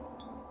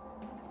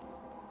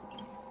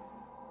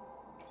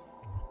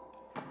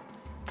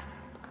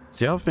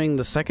 Xiao Fang,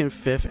 the 2nd,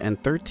 5th,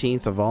 and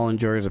 13th of all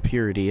enjoyers of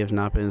purity, have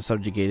not been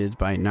subjugated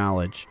by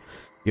knowledge.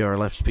 You are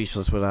left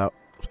speechless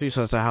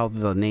to how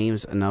the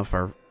names enough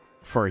are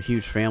for a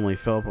huge family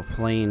fill up a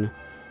plain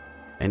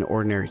and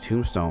ordinary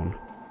tombstone.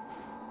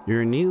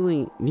 You're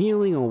kneeling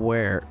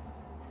aware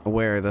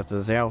that the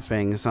Xiao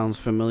Fang sounds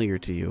familiar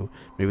to you.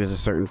 Maybe it's a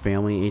certain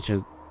family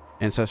ancient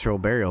ancestral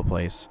burial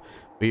place,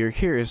 but you're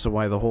curious as to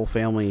why the whole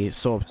family is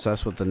so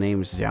obsessed with the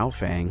name Xiao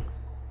Fang.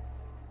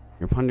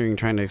 You're pondering,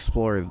 trying to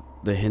explore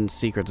the hidden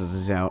secrets of the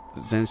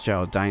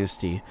Zhenshao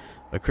dynasty.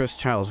 A Chris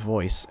Child's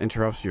voice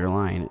interrupts your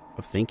line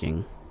of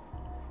thinking.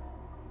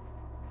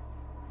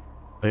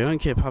 A young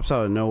kid pops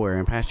out of nowhere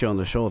and pats you on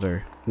the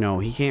shoulder. No,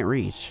 he can't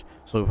reach,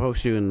 so he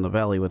pokes you in the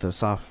belly with his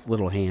soft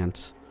little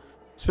hands.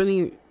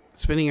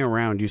 Spinning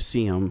around, you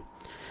see him.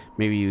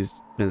 Maybe you've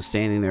been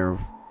standing there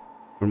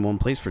in one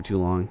place for too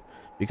long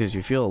because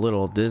you feel a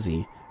little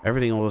dizzy.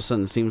 Everything all of a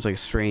sudden seems like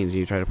strange and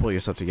you try to pull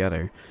yourself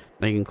together.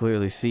 Now you can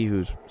clearly see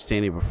who's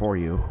standing before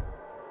you.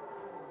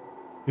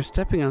 You're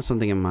stepping on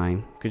something of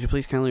mine. Could you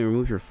please kindly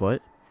remove your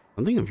foot?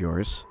 Something of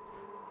yours?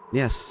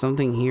 Yes,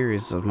 something here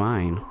is of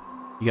mine.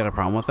 You got a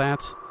problem with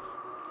that?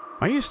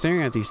 Why are you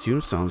staring at these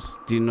tombstones?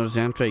 Do you know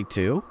Xanfei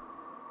too?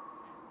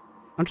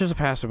 I'm just a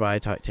passerby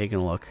taking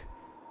a look.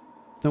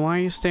 Then why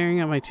are you staring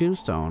at my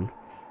tombstone?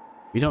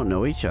 We don't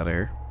know each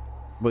other,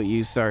 but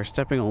you start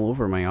stepping all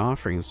over my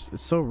offerings.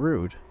 It's so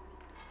rude.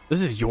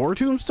 This is your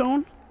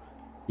tombstone?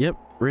 Yep,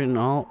 written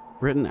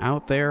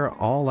out there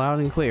all loud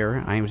and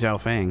clear. I am Xiao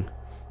Fang.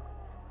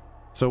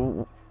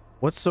 So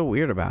what's so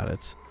weird about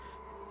it?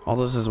 All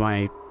this is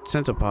my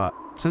Sento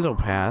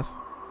path.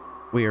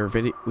 We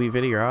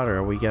video out,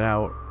 or we get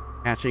out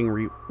hatching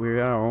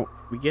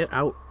we get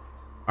out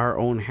our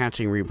own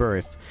hatching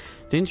rebirth.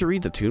 Didn't you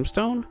read the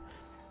tombstone?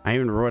 I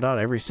even wrote out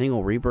every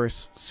single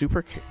rebirth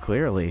super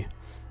clearly.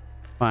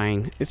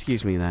 Fine,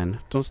 excuse me then.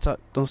 Don't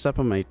step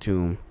on my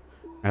tomb.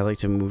 I like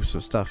to move some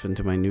stuff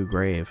into my new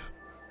grave.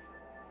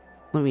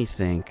 Let me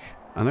think.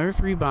 Another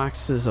 3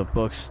 boxes of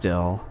books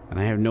still, and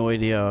I have no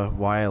idea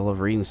why I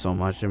love reading so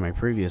much in my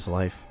previous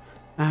life.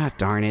 Ah,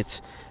 darn it.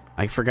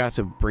 I forgot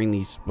to bring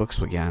these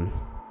books again.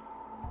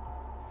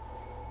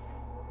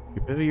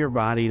 You pivot your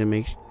body to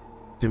make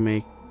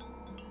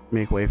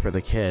way for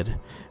the kid,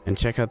 and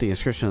check out the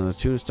inscription on the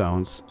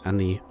tombstones and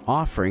the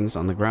offerings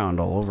on the ground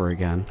all over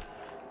again.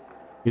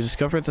 You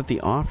discover that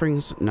the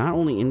offerings not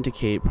only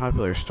indicate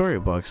popular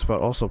storybooks,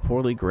 but also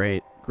poorly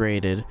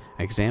graded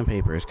exam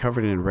papers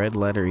covered in red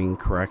lettering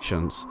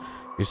corrections.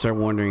 You start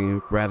wondering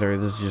whether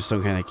this is just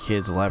some kind of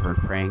kid's elaborate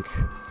prank.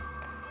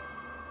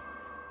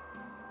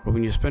 But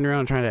when you spin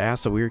around trying to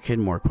ask the weird kid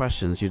more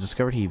questions, you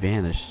discover he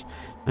vanished.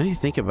 Now you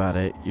think about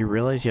it, you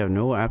realize you have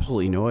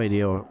absolutely no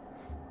idea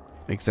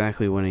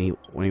exactly when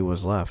he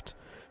was left.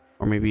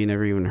 Or maybe you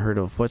never even heard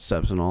of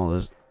footsteps and all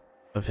this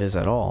of his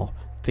at all.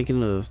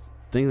 Thinking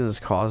this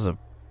caused a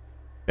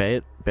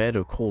bed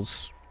of cold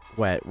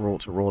sweat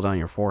to roll down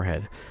your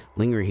forehead.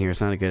 Lingering here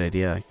is not a good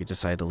idea. You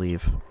decide to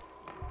leave.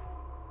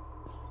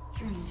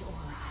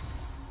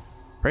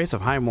 Price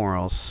of high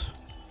morals.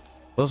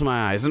 Close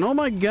my eyes, and oh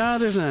my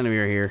god, there's an enemy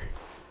right here.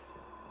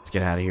 Let's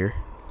get out of here.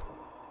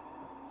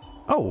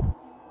 Oh!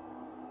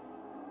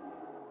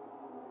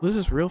 What is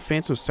this real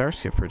phantom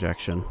starskip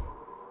projection?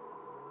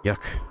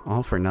 Yuck,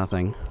 all for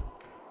nothing.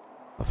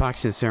 A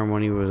Foxian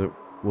ceremony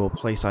will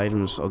place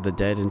items of the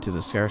dead into the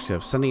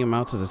starskip, sending them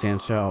out to the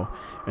Zanshao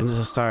and to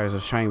the stars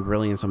of shining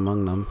brilliance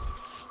among them.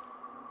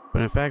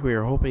 But in fact, we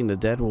are hoping the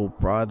dead will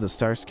board the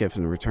starskip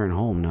and return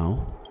home,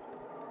 no?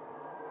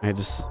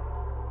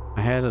 I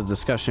had a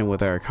discussion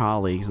with our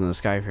colleagues in the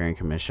Skyfaring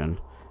Commission,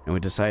 and we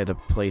decided to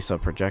place a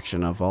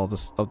projection of all the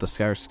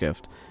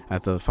starskip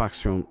at the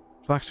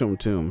Foxian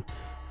tomb,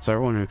 so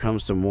everyone who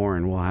comes to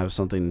mourn will have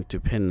something to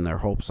pin their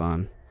hopes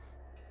on.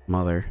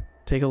 Mother,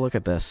 take a look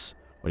at this.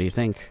 What do you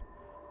think?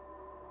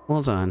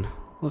 Well done.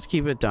 Let's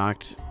keep it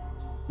docked.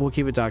 We'll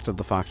keep it docked at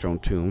the Foxian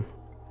tomb.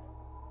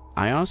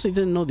 I honestly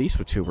didn't know these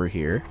two were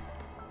here.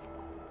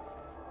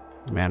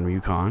 Madam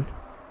Yukon.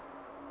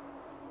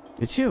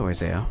 It's you,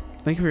 Isaiah.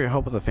 Thank you for your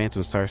help with the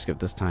Phantom Starskip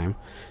this time.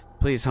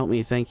 Please help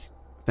me thank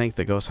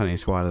the Ghost Hunting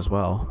Squad as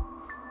well.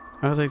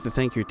 I would like to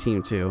thank your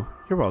team too.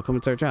 You're welcome,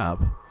 it's our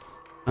job.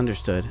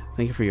 Understood.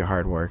 Thank you for your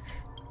hard work.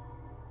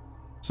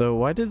 So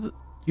why did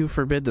you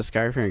forbid the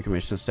Skyfaring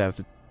Commission staff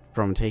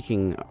from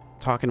talking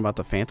about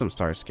the Phantom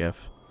Starskip?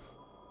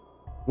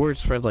 Word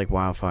spread like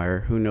wildfire.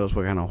 Who knows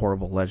what kind of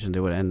horrible legend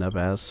it would end up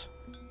as.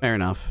 Fair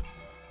enough.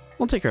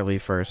 We'll take our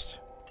leave first.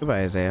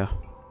 Goodbye, Isaiah.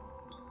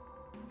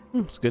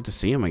 It's good to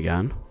see him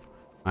again.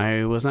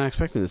 I was not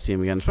expecting to see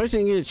him again. Especially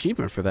didn't get an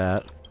achievement for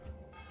that.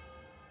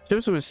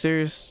 Ships are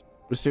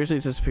mysteriously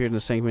disappeared in the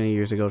sink many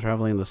years ago,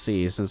 traveling the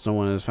sea. Since no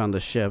one has found the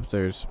ship,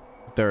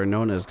 they are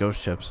known as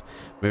ghost ships.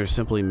 They are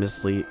simply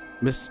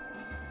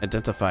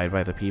misidentified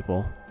by the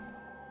people.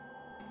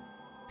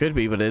 Could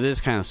be, but it is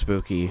kind of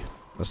spooky.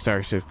 A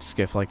starship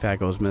skiff like that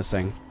goes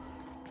missing.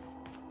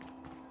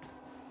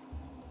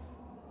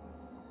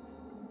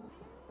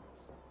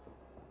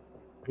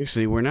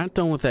 Actually, we're not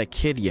done with that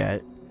kid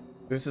yet.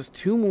 There's this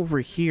tomb over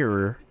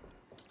here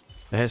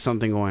that has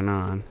something going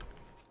on.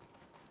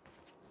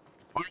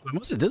 Oh, I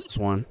must have did this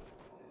one.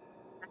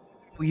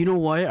 Well, you know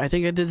what? I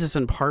think I did this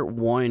in part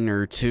 1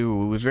 or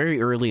 2. It was very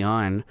early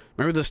on.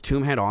 Remember this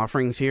tomb had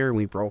offerings here and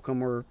we broke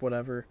them or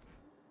whatever?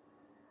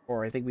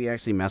 Or I think we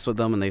actually messed with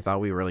them and they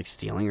thought we were like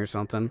stealing or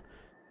something.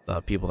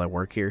 The people that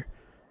work here.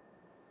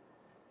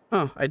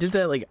 Oh, I did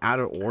that like out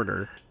of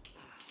order.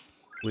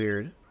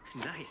 Weird.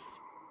 Nice.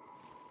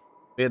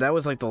 Yeah, that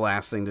was like the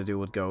last thing to do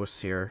with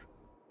ghosts here.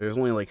 There's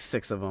only like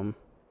 6 of them.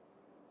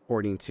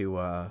 According to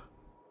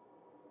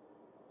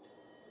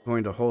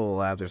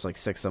Hololab, there's like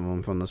 6 of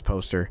them from this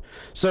poster.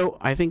 So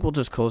I think we'll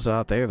just close it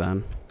out there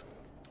then.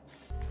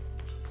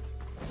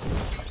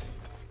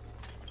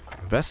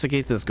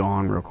 Investigate this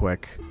gong real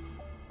quick.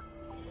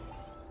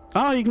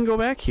 Oh, you can go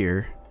back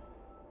here.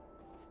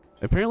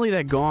 Apparently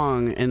that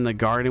gong in the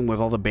garden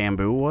with all the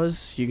bamboo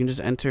was, you can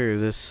just enter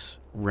this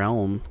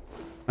realm.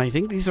 I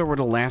think these are where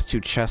the last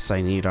 2 chests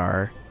I need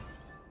are.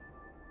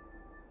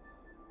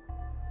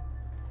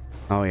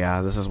 Oh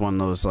yeah, this is one of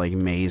those like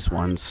maze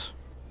ones.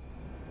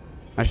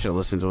 I should have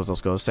listened to what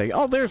those ghosts say.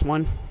 Oh, there's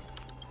one.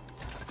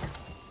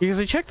 Because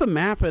I checked the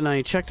map and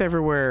I checked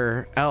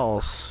everywhere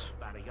else.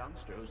 About a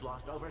youngster who's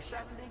lost over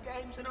 70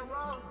 games in a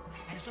row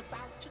and is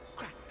about to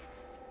crack.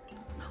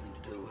 Nothing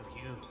to do with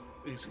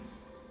you, is it?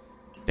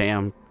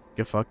 Damn,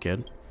 get fucked,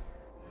 kid.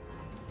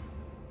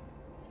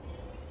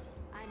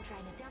 I'm trying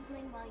a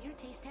dumpling while you're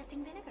taste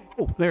testing vinegar.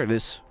 Oh, there it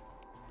is.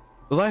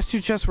 The last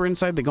 2 chests were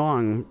inside the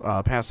gong,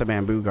 past the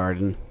bamboo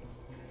garden.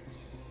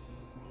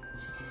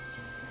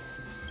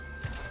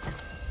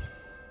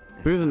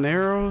 Through the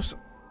narrows,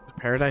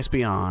 paradise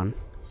beyond.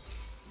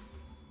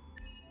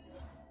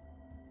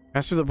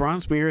 Pass through the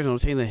bronze mirrors and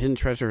obtain the hidden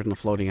treasure in the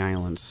floating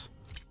islands.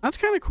 That's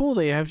kind of cool.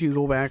 They have you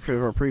go back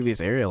to a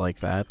previous area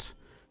like that.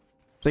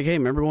 It's like, hey,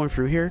 remember going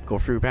through here? Go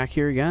through back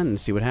here again and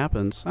see what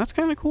happens. That's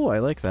kind of cool. I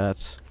like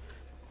that.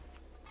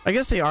 I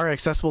guess they are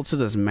accessible to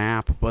this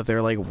map, but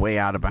they're like way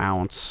out of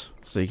bounds.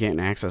 So you can't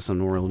access them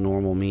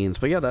normal means.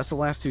 But yeah, that's the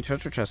last 2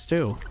 treasure chests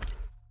too.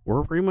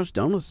 We're pretty much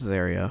done with this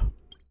area.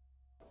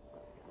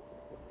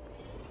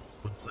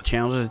 The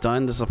challenge is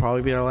done. This will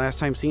probably be our last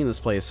time seeing this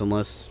place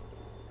unless,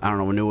 I don't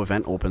know, a new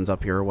event opens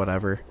up here or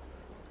whatever.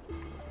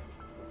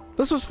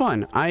 This was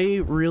fun.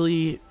 I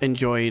really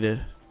enjoyed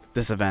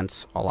this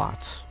event a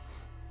lot.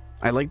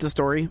 I like the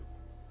story.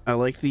 I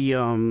like the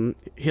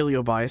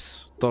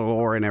Heliobice, the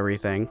lore and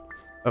everything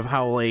of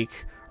how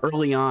like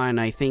early on,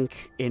 I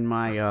think in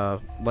my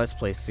Let's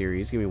Play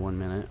series, give me 1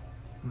 minute.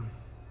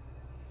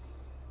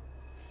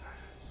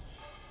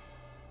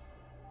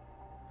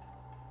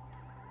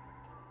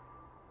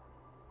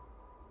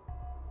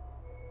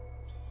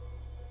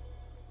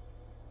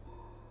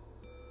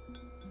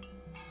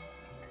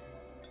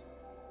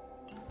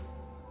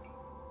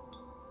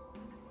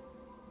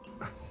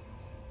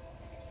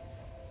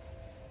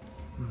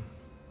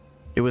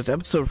 It was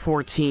episode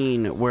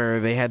 14 where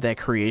they had that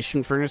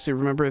creation furnace. You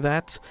remember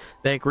that?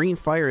 That green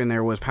fire in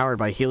there was powered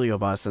by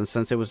Heliobus, and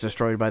since it was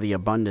destroyed by the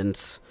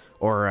Abundance,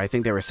 or I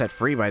think they were set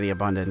free by the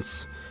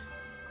Abundance,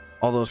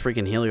 all those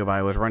freaking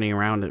Heliobi was running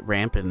around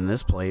rampant in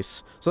this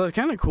place. So it's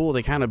kind of cool.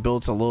 They kind of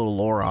built a little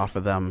lore off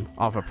of them,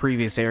 off a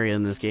previous area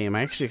in this game.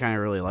 I actually kind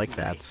of really like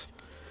that.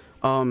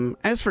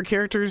 As for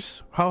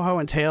characters, Ho-Ho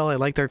and Tail, I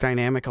like their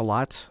dynamic a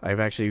lot. I've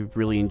actually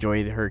really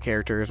enjoyed her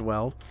character as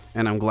well,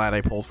 and I'm glad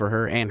I pulled for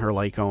her and her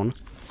Lycone.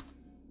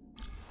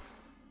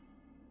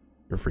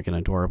 You're freaking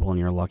adorable and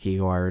you're lucky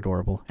you are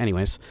adorable.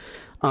 Anyways,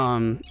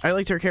 I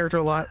liked her character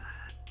a lot.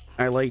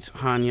 I liked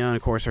Hanya and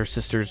of course her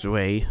sister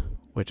Zoe,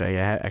 which I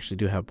actually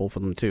do have both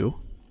of them too.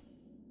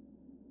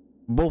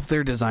 Both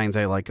their designs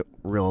I like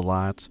real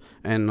lot,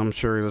 and I'm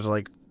sure there's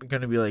like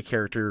gonna be like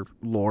character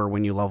lore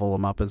when you level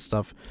them up and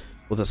stuff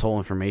with this whole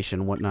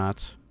information and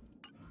whatnot.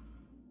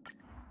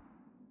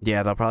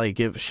 Yeah, they'll probably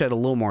shed a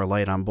little more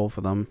light on both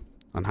of them,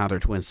 on how they're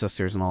twin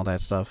sisters and all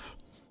that stuff.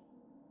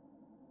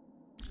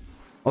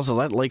 Also,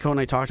 that Lycone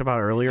I talked about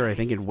earlier, I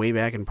think it way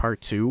back in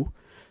part 2,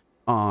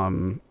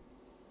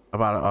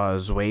 about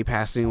Zoe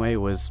passing away,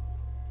 was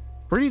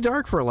pretty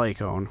dark for a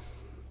Lycone.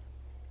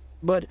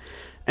 But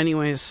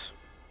anyways,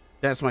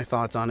 that's my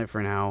thoughts on it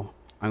for now.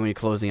 I'm going to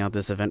be closing out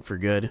this event for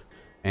good,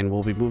 and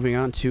we'll be moving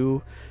on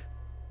to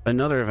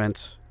another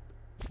event.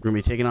 We're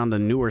going to be taking on the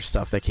newer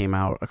stuff that came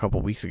out a couple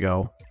weeks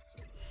ago.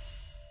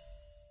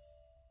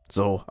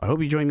 So I hope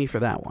you join me for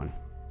that one.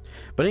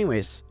 But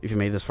anyways, if you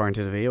made this far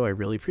into the video, I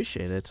really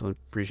appreciate it. I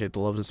appreciate the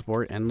love and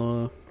support and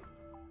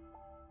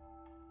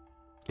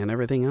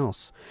everything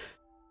else.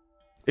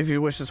 If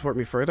you wish to support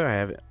me further, I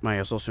have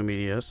my social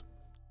medias,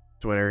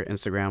 Twitter,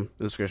 Instagram, in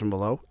the description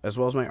below, as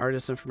well as my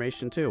artist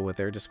information too, with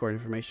their Discord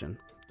information.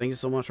 Thank you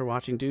so much for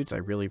watching, dudes. I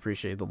really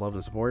appreciate the love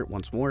and support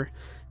once more.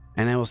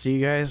 And I will see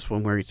you guys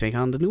when we take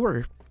on the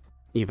newer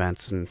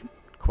events and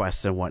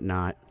quests and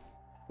whatnot.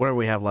 Whatever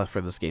we have left for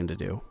this game to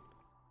do.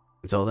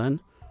 Until then,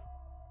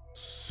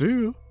 see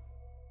you.